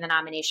ended up getting the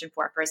nomination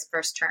for his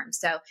first term.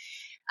 So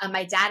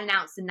my dad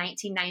announced in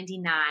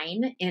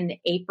 1999 in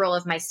April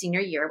of my senior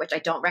year, which I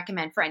don't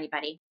recommend for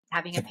anybody.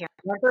 Having a parent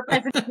run for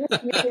president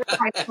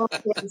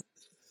is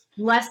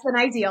less than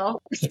ideal.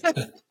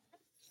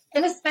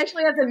 And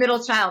especially as a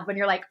middle child, when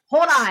you're like,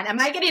 hold on, am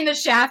I getting the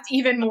shaft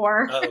even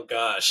more? Oh,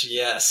 gosh,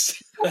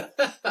 yes. So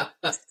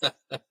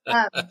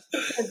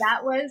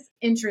that was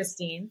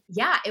interesting.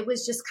 Yeah, it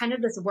was just kind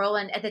of this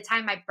whirlwind. At the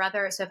time,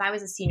 so if I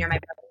was a senior, my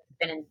brother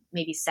had been in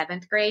maybe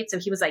 7th grade. So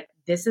he was like,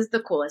 this is the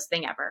coolest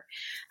thing ever.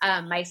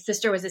 My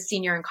sister was a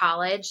senior in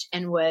college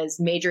and was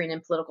majoring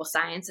in political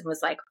science and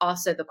was like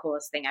also the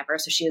coolest thing ever.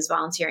 So she was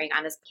volunteering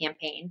on his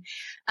campaign.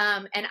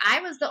 And I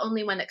was the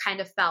only one that kind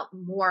of felt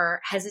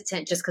more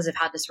hesitant just because of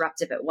how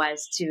disruptive it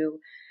was to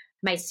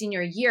my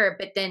senior year,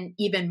 but then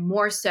even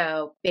more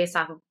so based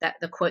off of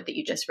the quote that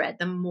you just read,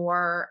 the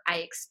more I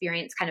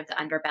experienced kind of the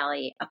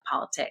underbelly of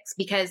politics.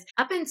 Because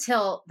up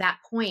until that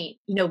point,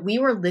 we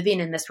were living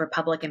in this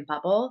Republican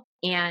bubble,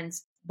 and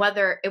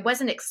whether it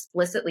wasn't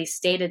explicitly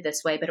stated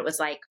this way, but it was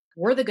like,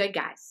 we're the good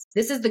guys.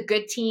 This is the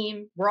good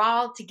team. We're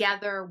all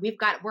together.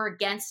 We're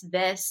against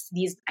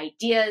these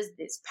ideas,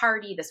 this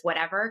party, this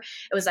whatever.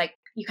 It was like,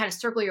 you kind of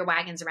circle your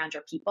wagons around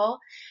your people.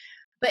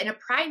 But in a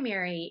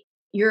primary,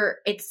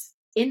 it's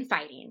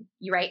infighting,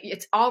 right?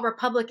 It's all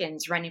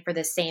Republicans running for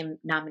the same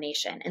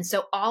nomination. And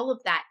so all of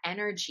that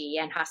energy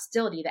and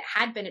hostility that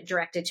had been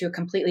directed to a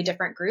completely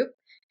different group,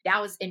 that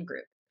was in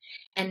group.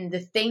 And the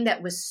thing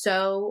that was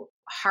so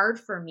hard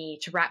for me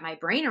to wrap my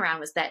brain around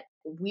was that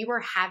we were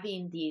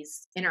having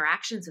these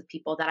interactions with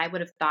people that I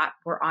would have thought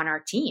were on our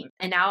team.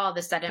 And now all of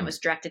a sudden it was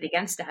directed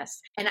against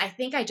us. And I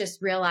think I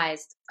just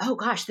realized, oh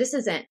gosh, this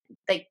isn't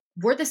like,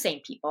 we're the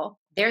same people.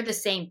 They're the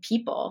same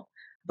people.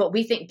 But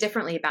we think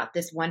differently about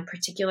this one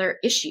particular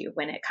issue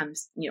when it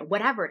comes,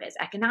 whatever it is,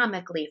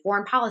 economically,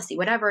 foreign policy,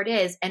 whatever it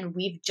is. And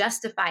we've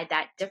justified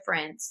that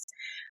difference.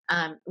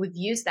 We've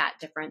used that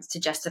difference to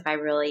justify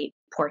really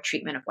poor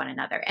treatment of one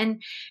another.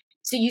 And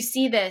so you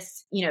see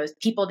this,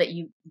 people that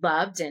you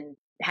loved and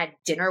had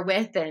dinner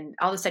with, and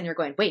all of a sudden you're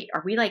going, wait,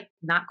 are we like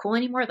not cool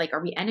anymore? Like,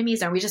 are we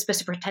enemies? Are we just supposed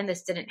to pretend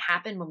this didn't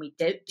happen when we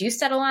do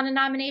settle on a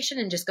nomination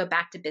and just go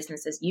back to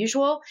business as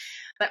usual?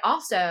 But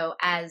also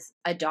as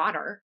a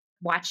daughter,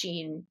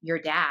 watching your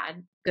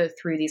dad go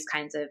through these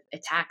kinds of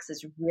attacks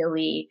is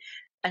really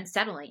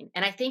unsettling.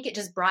 And I think it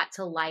just brought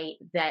to light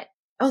that,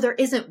 oh, there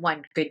isn't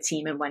one good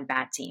team and one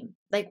bad team.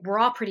 Like, we're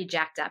all pretty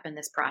jacked up in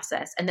this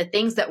process. And the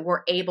things that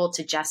we're able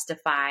to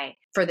justify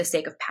for the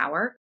sake of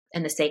power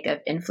and the sake of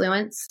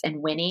influence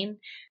and winning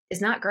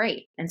is not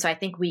great. And so I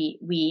think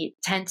we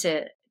tend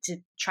to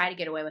try to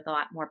get away with a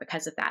lot more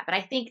because of that. But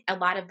I think a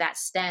lot of that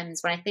stems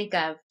when I think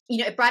of,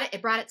 it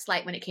brought its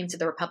light when it came to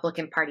the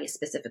Republican Party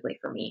specifically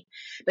for me.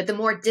 But the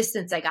more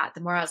distance I got, the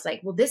more I was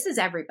like, well, this is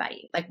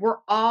everybody. Like, we're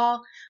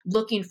all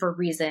looking for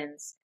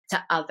reasons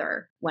to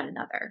other one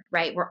another,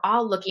 right? We're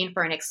all looking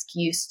for an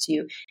excuse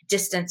to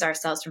distance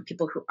ourselves from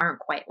people who aren't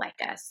quite like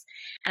us.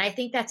 And I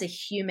think that's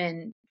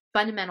a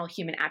fundamental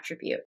human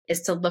attribute,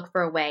 is to look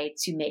for a way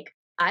to make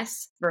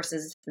us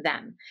versus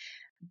them.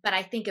 But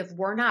I think if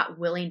we're not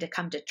willing to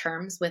come to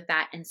terms with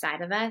that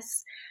inside of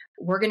us,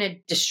 we're going to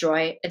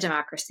destroy a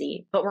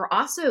democracy, but we're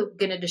also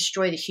going to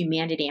destroy the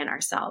humanity in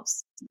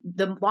ourselves.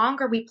 The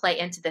longer we play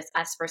into this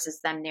us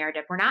versus them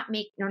narrative, we're not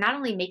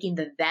only making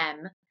the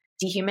them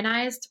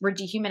dehumanized, we're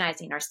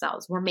dehumanizing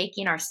ourselves. We're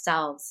making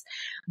ourselves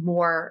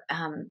more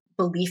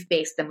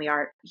belief-based than we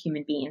are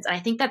human beings. And I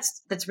think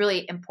that's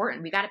really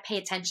important. We got to pay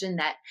attention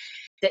that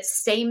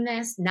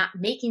sameness, not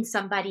making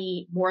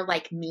somebody more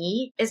like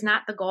me, is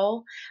not the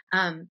goal.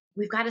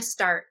 We've got to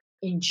start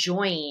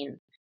enjoying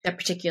the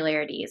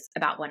particularities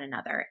about one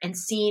another and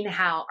seeing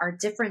how our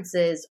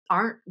differences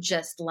aren't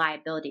just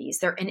liabilities.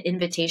 They're an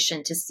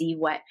invitation to see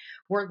what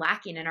we're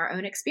lacking in our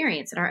own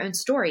experience and our own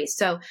stories.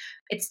 So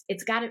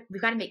we've got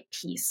to make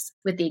peace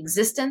with the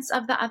existence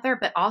of the other,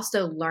 but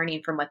also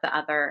learning from what the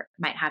other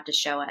might have to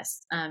show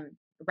us.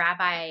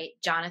 Rabbi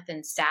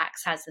Jonathan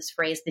Sacks has this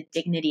phrase, the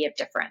dignity of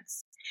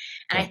difference.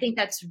 And I think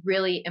that's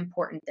really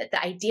important, that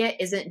the idea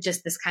isn't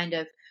just this kind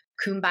of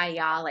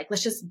kumbaya, like,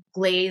 let's just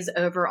glaze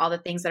over all the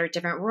things that are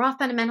different. We're all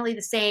fundamentally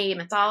the same.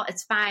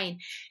 It's fine.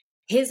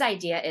 His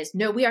idea is,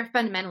 no, we are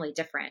fundamentally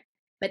different,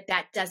 but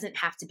that doesn't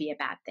have to be a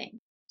bad thing.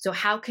 So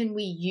how can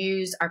we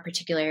use our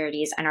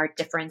particularities and our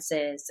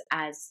differences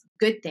as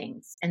good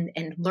things and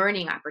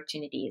learning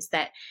opportunities?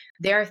 That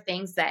there are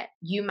things that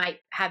you might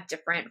have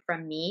different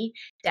from me,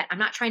 that I'm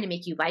not trying to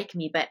make you like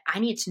me, but I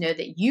need to know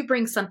that you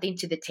bring something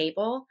to the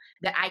table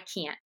that I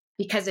can't,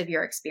 because of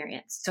your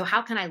experience. So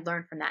how can I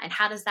learn from that? And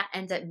how does that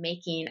end up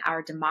making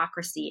our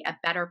democracy a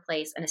better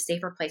place and a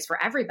safer place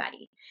for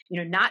everybody?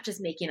 Not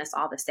just making us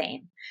all the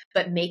same,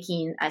 but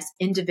making us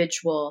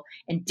individual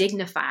and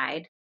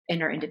dignified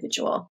in our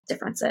individual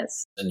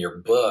differences. In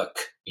your book,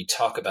 you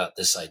talk about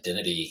this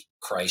identity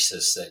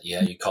crisis that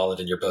you call it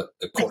in your book,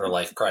 the quarter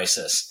life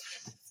crisis.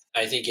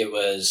 I think it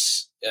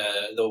was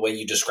the way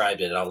you described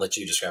it, and I'll let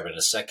you describe it in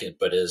a second,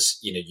 but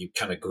you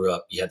kind of grew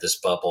up, you had this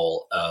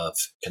bubble of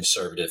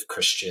conservative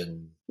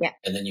Christian,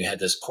 and then you had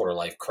this quarter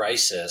life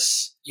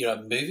crisis.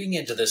 Moving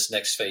into this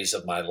next phase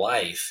of my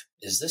life,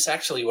 is this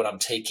actually what I'm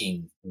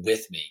taking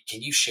with me?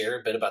 Can you share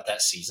a bit about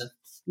that season?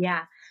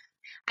 Yeah.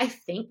 I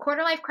think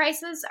quarter life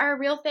crises are a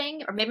real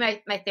thing, or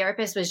maybe my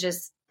therapist was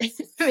just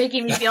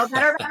making me feel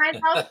better about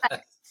myself.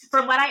 But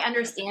from what I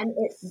understand,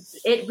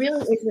 it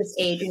really is this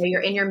age.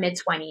 You're in your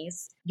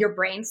mid-20s, your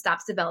brain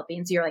stops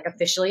developing, so you're like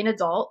officially an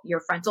adult. Your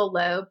frontal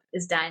lobe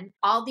is done.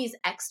 All these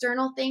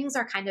external things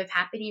are kind of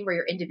happening where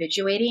you're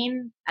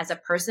individuating as a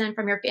person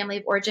from your family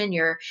of origin.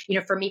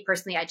 For me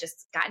personally, I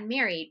just gotten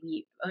married.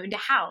 We owned a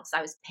house.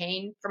 I was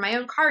paying for my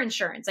own car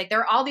insurance. Like, there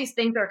are all these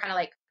things that are kind of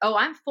like, oh,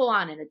 I'm full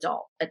on an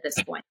adult at this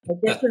point.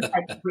 Like, this is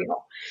like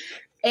real.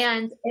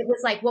 And it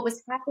was like what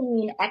was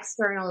happening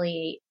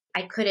externally,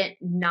 I couldn't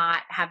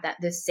not have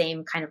the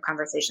same kind of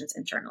conversations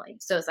internally.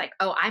 So it's like,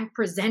 oh, I'm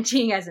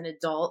presenting as an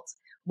adult.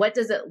 What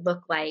does it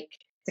look like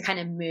to kind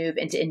of move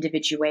and to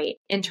individuate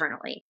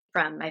internally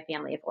from my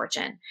family of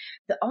origin?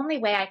 The only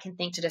way I can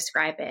think to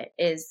describe it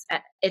is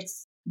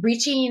it's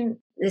reaching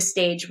the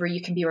stage where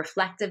you can be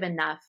reflective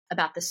enough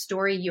about the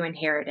story you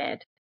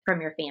inherited from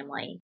your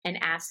family and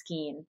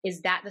asking,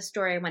 is that the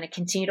story I want to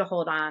continue to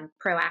hold on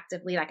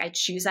proactively? Like, I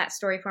choose that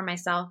story for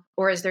myself,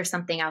 or is there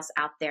something else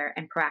out there,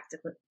 and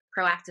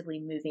proactively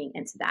moving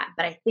into that?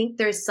 But I think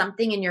there's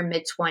something in your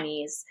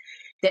mid-20s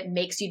that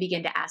makes you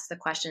begin to ask the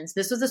questions.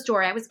 This was the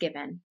story I was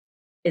given.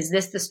 Is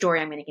this the story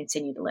I'm going to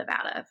continue to live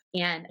out of?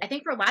 And I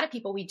think for a lot of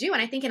people we do.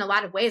 And I think in a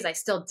lot of ways I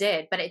still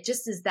did, but it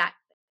just is that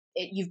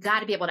you've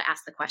got to be able to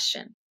ask the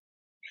question.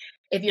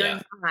 If you're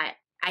not,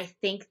 I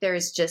think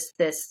there's just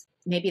this,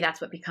 maybe that's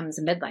what becomes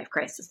a midlife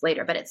crisis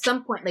later. But at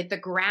some point, like, the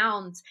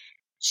ground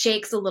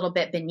shakes a little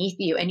bit beneath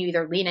you and you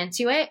either lean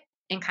into it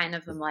and kind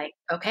of am like,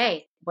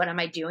 okay, what am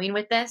I doing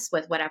with this,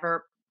 with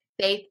whatever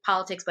faith,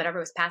 politics, whatever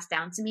was passed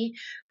down to me,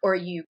 or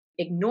you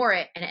ignore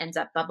it and it ends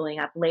up bubbling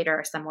up later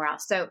or somewhere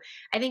else. So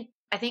I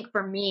think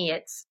for me,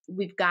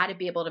 we've got to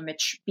be able to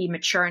be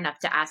mature enough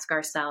to ask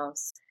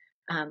ourselves,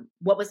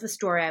 what was the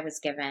story I was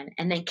given?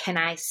 And then can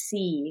I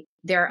see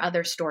there are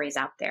other stories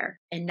out there,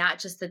 and not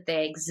just that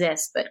they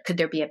exist, but could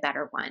there be a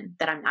better one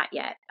that I'm not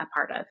yet a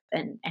part of?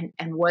 And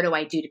what do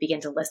I do to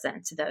begin to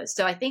listen to those?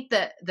 So I think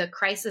the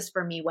crisis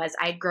for me was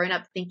I'd grown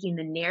up thinking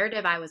the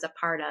narrative I was a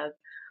part of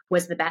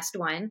was the best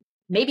one,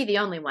 maybe the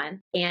only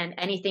one, and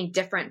anything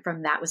different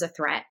from that was a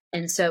threat.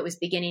 And so it was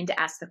beginning to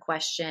ask the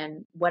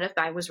question, what if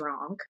I was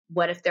wrong?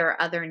 What if there are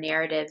other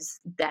narratives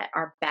that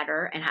are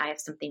better and I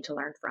have something to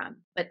learn from?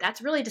 But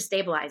that's really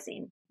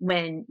destabilizing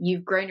when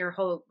you've grown your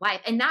whole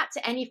life, and not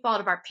to any fault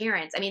of our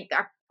parents. I mean,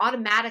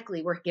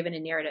 automatically we're given a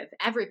narrative.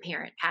 Every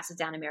parent passes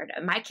down a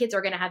narrative. My kids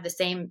are going to have the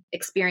same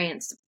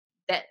experience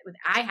that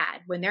I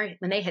had when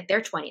they hit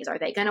their 20s. Are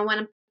they going to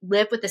want to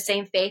live with the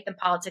same faith and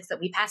politics that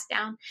we passed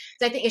down?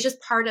 So I think it's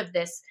just part of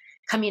this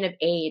coming of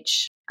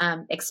age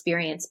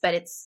experience, but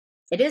it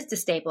is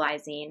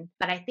destabilizing,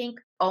 but I think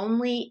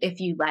only if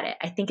you let it.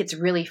 I think it's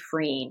really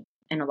freeing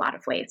in a lot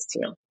of ways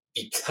too.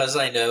 Because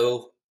I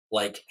know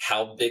like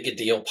how big a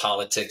deal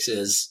politics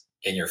is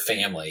in your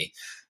family,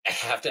 I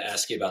have to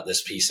ask you about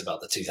this piece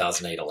about the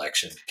 2008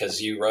 election,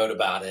 because you wrote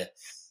about it.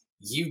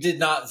 You did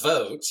not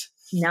vote.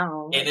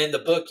 No. And in the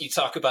book, you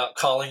talk about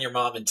calling your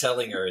mom and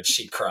telling her, and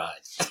she cried.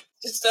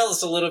 Just tell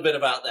us a little bit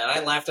about that.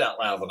 I laughed out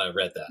loud when I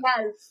read that.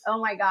 Yes.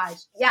 Oh my gosh.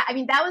 Yeah. I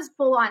mean, that was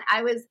full on.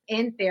 I was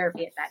in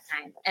therapy at that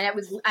time. And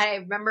I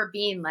remember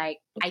being like,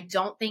 I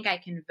don't think I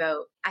can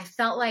vote. I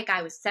felt like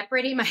I was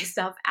separating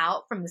myself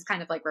out from this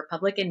kind of like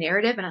Republican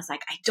narrative. And I was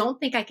like, I don't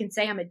think I can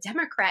say I'm a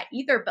Democrat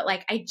either. But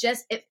like,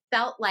 it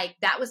felt like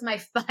that was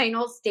my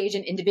final stage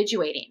in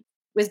individuating,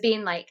 was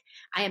being like,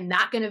 I am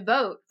not going to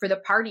vote for the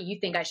party you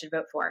think I should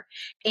vote for.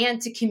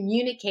 And to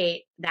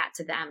communicate that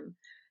to them.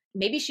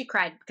 Maybe she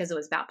cried because it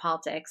was about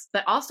politics,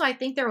 but also I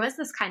think there was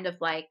this kind of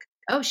like,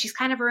 oh, she's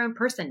kind of her own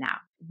person now.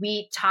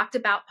 We talked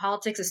about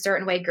politics a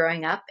certain way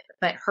growing up,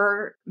 but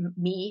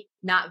me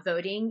not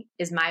voting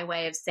is my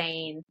way of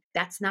saying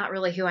that's not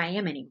really who I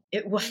am anymore.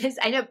 It was,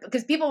 I know,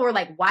 because people were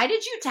like, why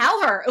did you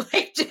tell her?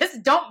 Like,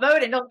 just don't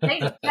vote and don't say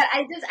it. But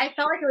I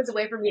felt like it was a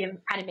way for me to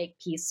kind of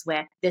make peace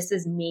with, this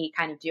is me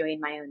kind of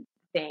doing my own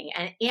thing.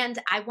 And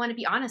I want to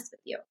be honest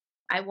with you.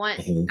 I want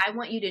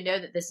you to know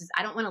that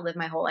I don't want to live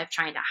my whole life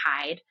trying to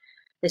hide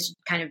this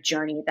kind of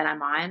journey that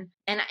I'm on.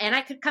 And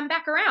I could come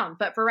back around.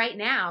 But for right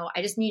now,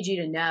 I just need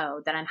you to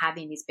know that I'm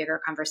having these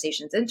bigger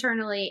conversations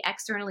internally,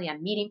 externally.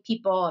 I'm meeting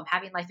people. I'm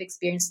having life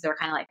experiences that are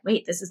kind of like,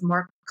 wait, this is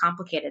more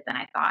complicated than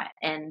I thought.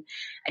 And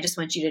I just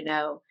want you to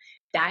know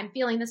that I'm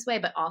feeling this way,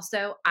 but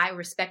also I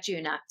respect you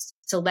enough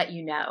to let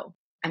you know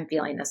I'm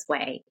feeling this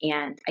way,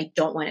 and I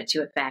don't want it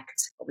to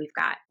affect what we've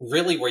got.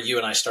 Really, where you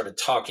and I started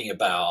talking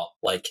about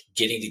like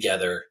getting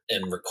together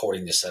and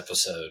recording this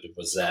episode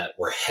was that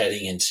we're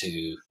heading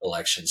into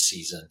election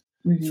season,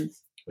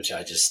 which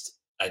I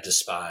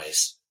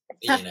despise,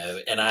 you know,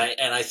 and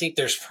I think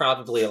there's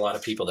probably a lot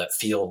of people that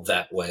feel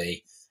that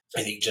way.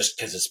 I think just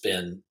because it's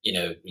been, you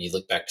know, you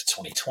look back to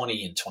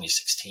 2020 and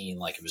 2016,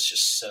 like it was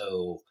just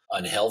so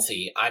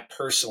unhealthy. I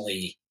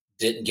personally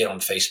didn't get on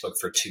Facebook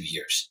for 2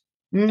 years.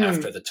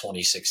 After the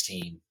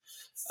 2016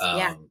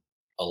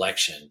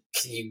 election.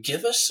 Can you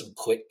give us some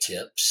quick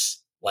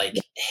tips, like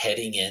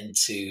heading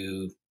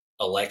into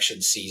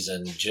election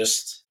season,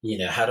 just, you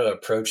know, how to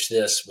approach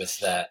this with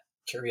that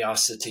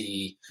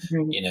curiosity,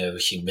 you know,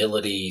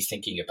 humility,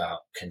 thinking about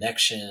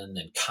connection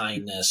and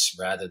kindness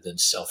rather than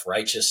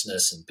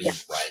self-righteousness and being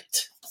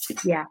right?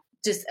 Yeah.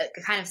 Just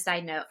a kind of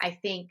side note. I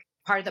think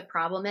part of the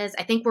problem is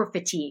I think we're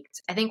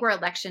fatigued. I think we're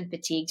election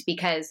fatigued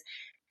because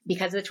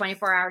of the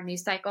 24-hour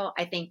news cycle.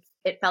 I think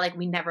it felt like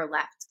we never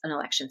left an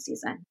election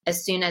season.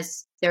 As soon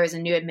as there was a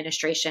new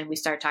administration, we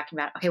started talking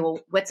about, okay,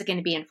 well, what's it going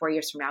to be in 4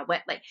 years from now?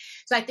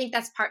 So I think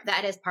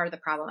that is part of the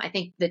problem. I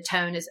think the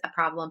tone is a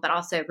problem, but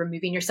also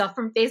removing yourself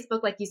from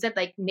Facebook, like you said,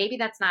 like maybe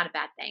that's not a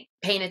bad thing.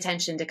 Paying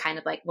attention to kind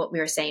of like what we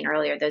were saying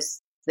earlier,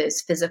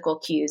 those physical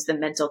cues, the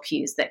mental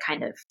cues that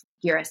kind of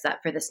gear us up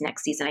for this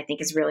next season, I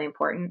think is really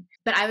important.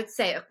 But I would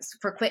say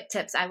for quick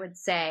tips, I would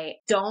say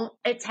don't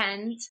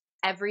attend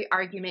every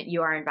argument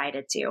you are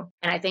invited to.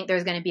 And I think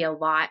there's going to be a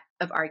lot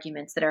of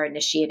arguments that are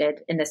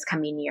initiated in this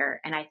coming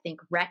year. And I think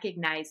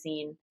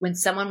recognizing when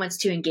someone wants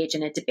to engage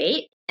in a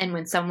debate and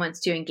when someone wants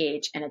to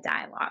engage in a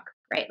dialogue,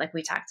 right? Like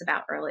we talked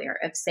about earlier,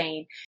 of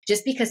saying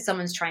just because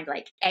someone's trying to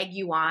like egg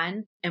you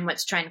on and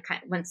wants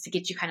to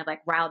get you kind of like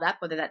riled up,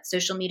 whether that's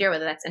social media,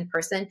 whether that's in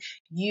person,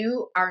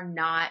 you are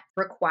not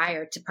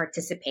required to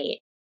participate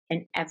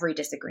in every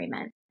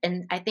disagreement.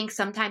 And I think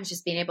sometimes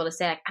just being able to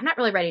say, like, I'm not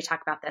really ready to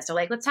talk about this, or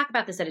like, let's talk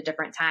about this at a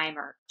different time,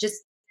 or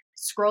just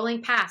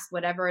scrolling past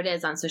whatever it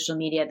is on social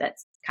media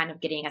that's kind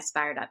of getting us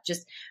fired up,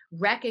 just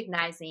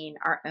recognizing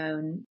our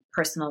own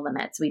personal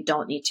limits. We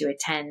don't need to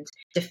attend,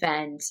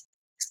 defend,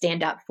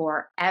 stand up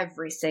for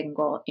every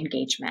single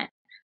engagement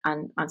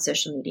on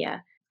social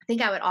media. I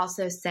think I would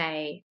also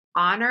say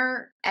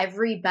honor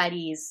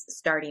everybody's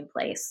starting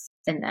place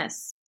in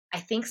this. I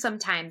think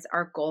sometimes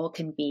our goal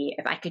can be,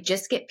 if I could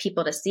just get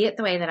people to see it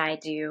the way that I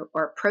do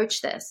or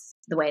approach this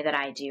the way that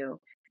I do,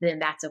 then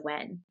that's a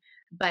win.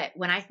 But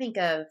when I think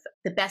of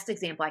the best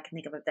example I can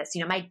think of this,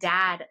 you know, my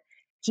dad,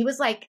 he was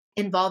like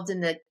involved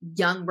in the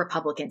Young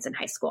Republicans in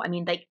high school. I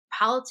mean, like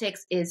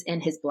politics is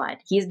in his blood.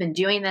 He's been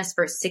doing this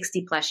for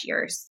 60 plus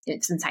years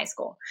since high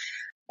school.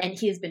 And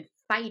he has been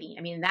fighting.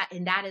 I mean,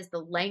 that is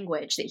the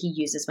language that he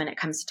uses when it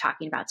comes to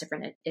talking about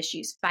different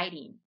issues,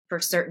 fighting for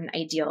certain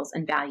ideals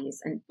and values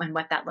and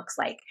what that looks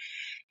like.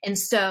 And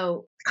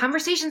so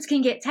conversations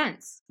can get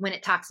tense when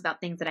it talks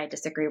about things that I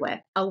disagree with.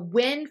 A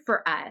win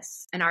for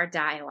us in our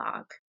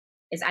dialogue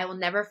is, I will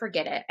never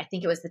forget it. I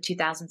think it was the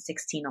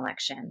 2016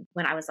 election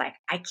when I was like,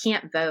 I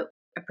can't vote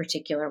a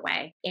particular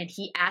way. And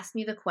he asked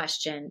me the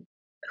question,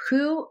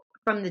 who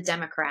from the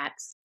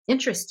Democrats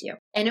interests you?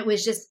 And it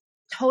was just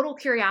total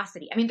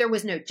curiosity. I mean, there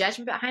was no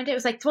judgment behind it. It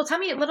was like, well, tell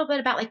me a little bit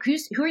about like,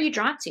 who are you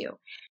drawn to?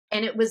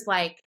 And it was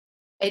like,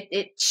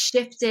 it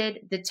shifted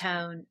the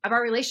tone of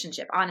our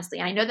relationship, honestly.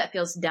 And I know that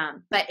feels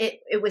dumb, but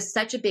it was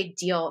such a big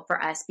deal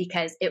for us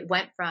because it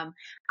went from,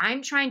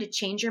 I'm trying to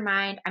change your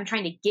mind. I'm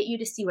trying to get you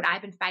to see what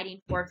I've been fighting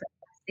for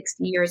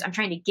 60 years. I'm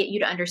trying to get you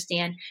to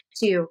understand,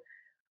 to,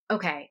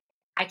 okay,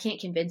 I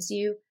can't convince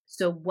you.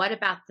 So what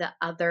about the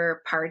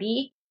other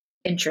party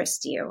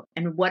interests you,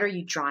 and what are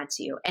you drawn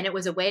to? And it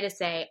was a way to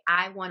say,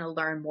 I want to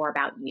learn more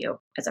about you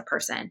as a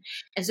person.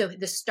 And so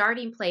the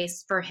starting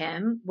place for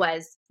him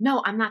was,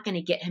 no, I'm not going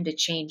to get him to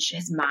change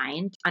his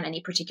mind on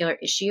any particular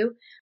issue,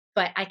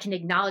 but I can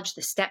acknowledge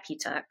the step he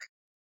took.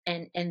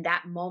 And in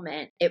that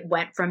moment, it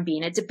went from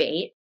being a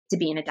debate to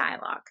being a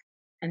dialogue.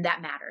 And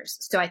that matters.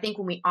 So I think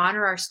when we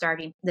honor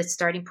the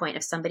starting point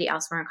of somebody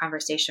else we're in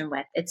conversation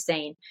with, it's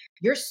saying,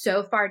 you're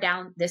so far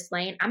down this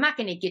lane, I'm not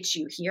going to get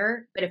you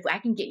here, but if I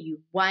can get you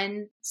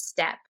one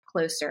step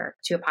closer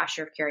to a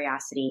posture of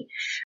curiosity,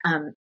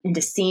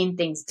 into seeing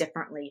things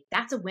differently,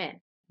 that's a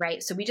win,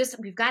 right? So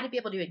we've got to be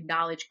able to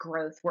acknowledge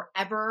growth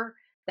wherever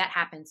that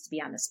happens to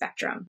be on the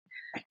spectrum,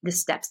 the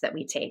steps that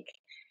we take.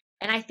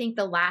 And I think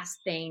the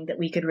last thing that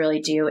we could really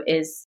do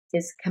is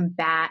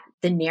combat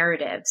the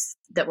narratives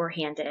that we're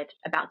handed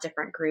about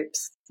different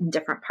groups and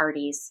different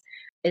parties.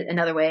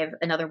 Another word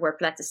for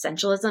that's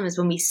essentialism is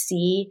when we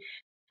see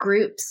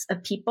groups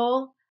of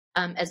people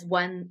as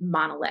one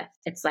monolith.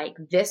 It's like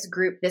this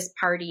group, this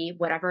party,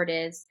 whatever it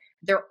is,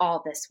 they're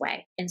all this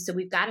way. And so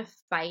we've got to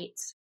fight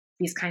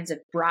these kinds of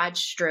broad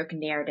stroke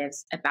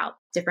narratives about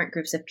different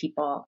groups of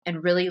people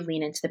and really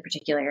lean into the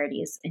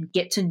particularities and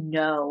get to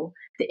know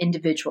the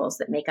individuals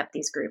that make up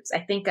these groups.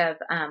 I think of,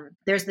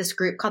 there's this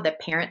group called the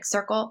Parent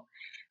Circle.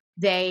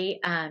 They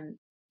have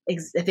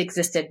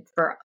existed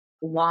for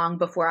long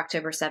before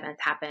October 7th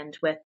happened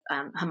with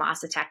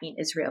Hamas attacking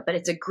Israel, but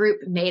it's a group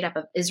made up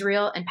of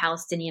Israel and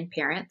Palestinian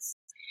parents.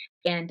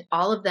 And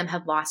all of them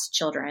have lost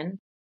children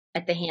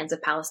at the hands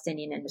of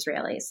Palestinian and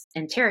Israelis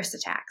in terrorist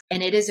attacks.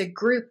 And it is a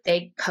group,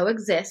 they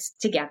coexist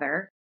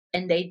together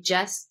and they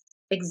just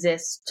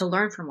exist to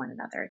learn from one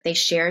another. They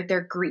share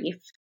their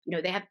grief. You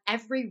know, they have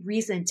every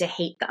reason to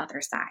hate the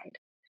other side.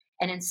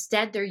 And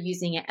instead they're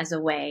using it as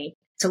a way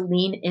to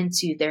lean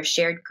into their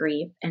shared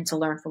grief and to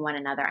learn from one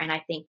another. And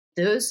I think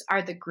those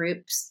are the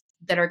groups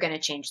that are going to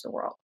change the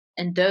world.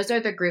 And those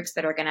are the groups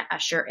that are going to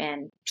usher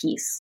in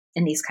peace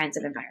in these kinds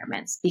of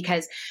environments,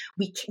 because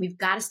we've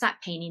got to stop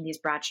painting these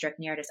broad stroke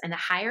narratives. And the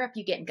higher up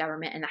you get in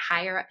government and the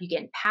higher up you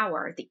get in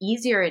power, the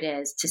easier it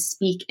is to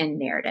speak in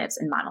narratives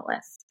and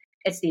monoliths.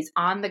 It's these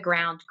on the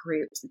ground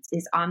groups, it's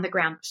these on the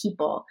ground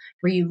people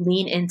where you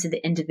lean into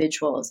the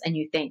individuals and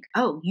you think,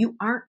 oh, you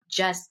aren't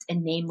just a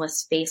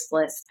nameless,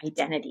 faceless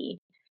identity.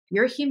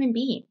 You're a human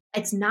being.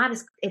 It's not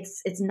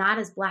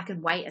as black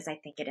and white as I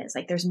think it is.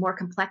 Like there's more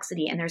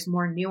complexity and there's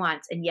more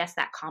nuance. And yes,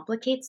 that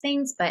complicates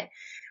things, but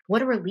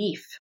what a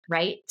relief,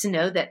 right? To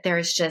know that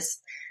there's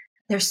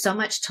so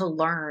much to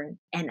learn.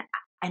 And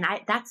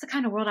that's the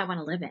kind of world I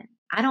want to live in.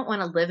 I don't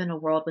want to live in a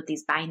world with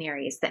these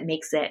binaries that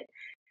makes it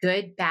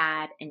good,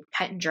 bad, and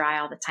cut and dry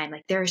all the time.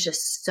 Like there's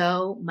just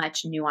so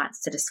much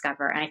nuance to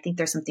discover. And I think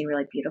there's something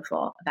really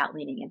beautiful about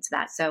leaning into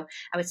that. So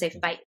I would say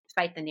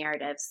fight the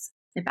narratives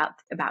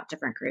about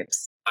different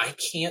groups. I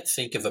can't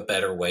think of a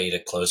better way to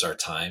close our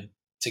time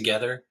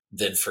together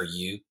than for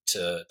you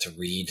to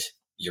read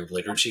your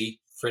liturgy.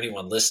 For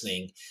anyone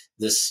listening,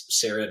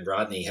 Sarah and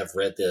Rodney have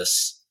read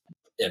this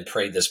and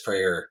prayed this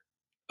prayer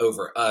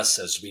over us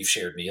as we've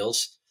shared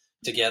meals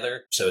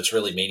together. So it's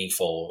really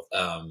meaningful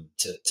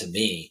to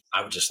me.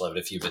 I would just love it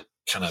if you would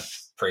kind of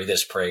pray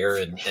this prayer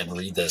and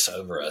read this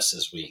over us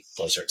as we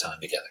close our time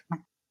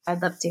together.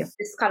 I'd love to. This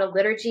is called A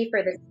Liturgy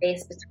for the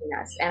Space Between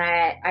Us. And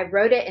I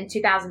wrote it in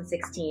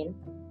 2016.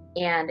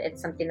 And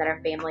it's something that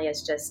our family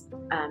has just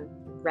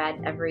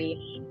read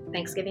every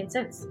Thanksgiving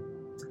since.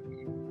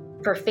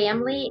 For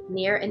family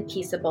near and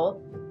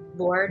peaceable,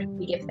 Lord,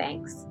 we give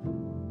thanks.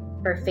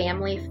 For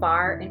family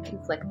far and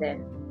conflicted,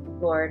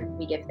 Lord,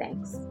 we give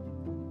thanks.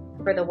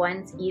 For the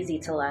ones easy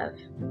to love,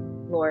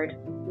 Lord,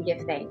 we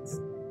give thanks.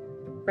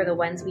 For the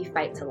ones we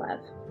fight to love,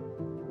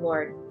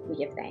 Lord, we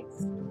give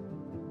thanks.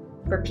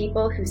 For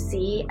people who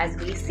see as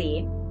we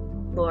see,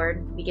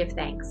 Lord, we give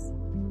thanks.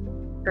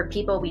 For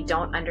people we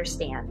don't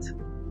understand,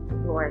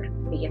 Lord,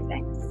 we give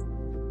thanks.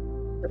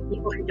 For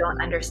people who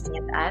don't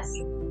understand us,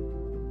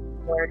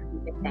 Lord, we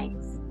give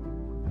thanks.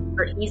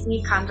 For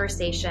easy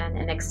conversation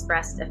and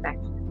expressed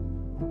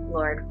affection,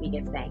 Lord, we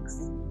give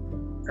thanks.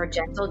 For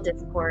gentle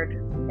discord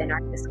in our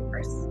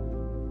discourse,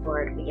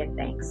 Lord, we give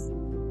thanks.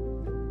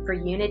 For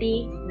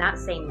unity, not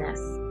sameness,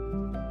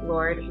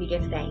 Lord, we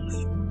give thanks.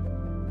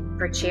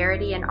 For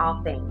charity in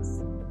all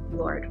things,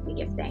 Lord, we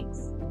give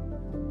thanks.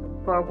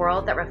 For a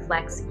world that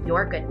reflects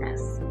your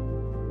goodness,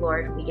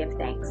 Lord, we give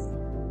thanks.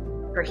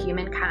 For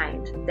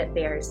humankind that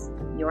bears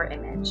your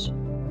image,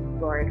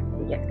 Lord,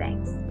 we give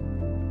thanks.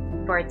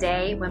 For a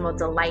day when we'll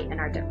delight in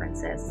our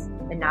differences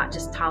and not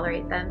just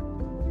tolerate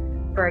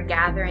them. For a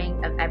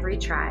gathering of every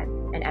tribe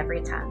and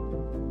every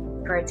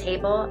tongue. For a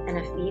table and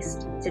a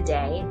feast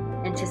today,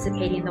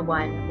 anticipating the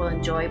one we'll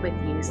enjoy with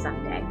you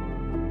someday.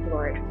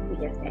 Lord, we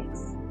give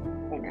thanks.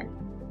 Amen.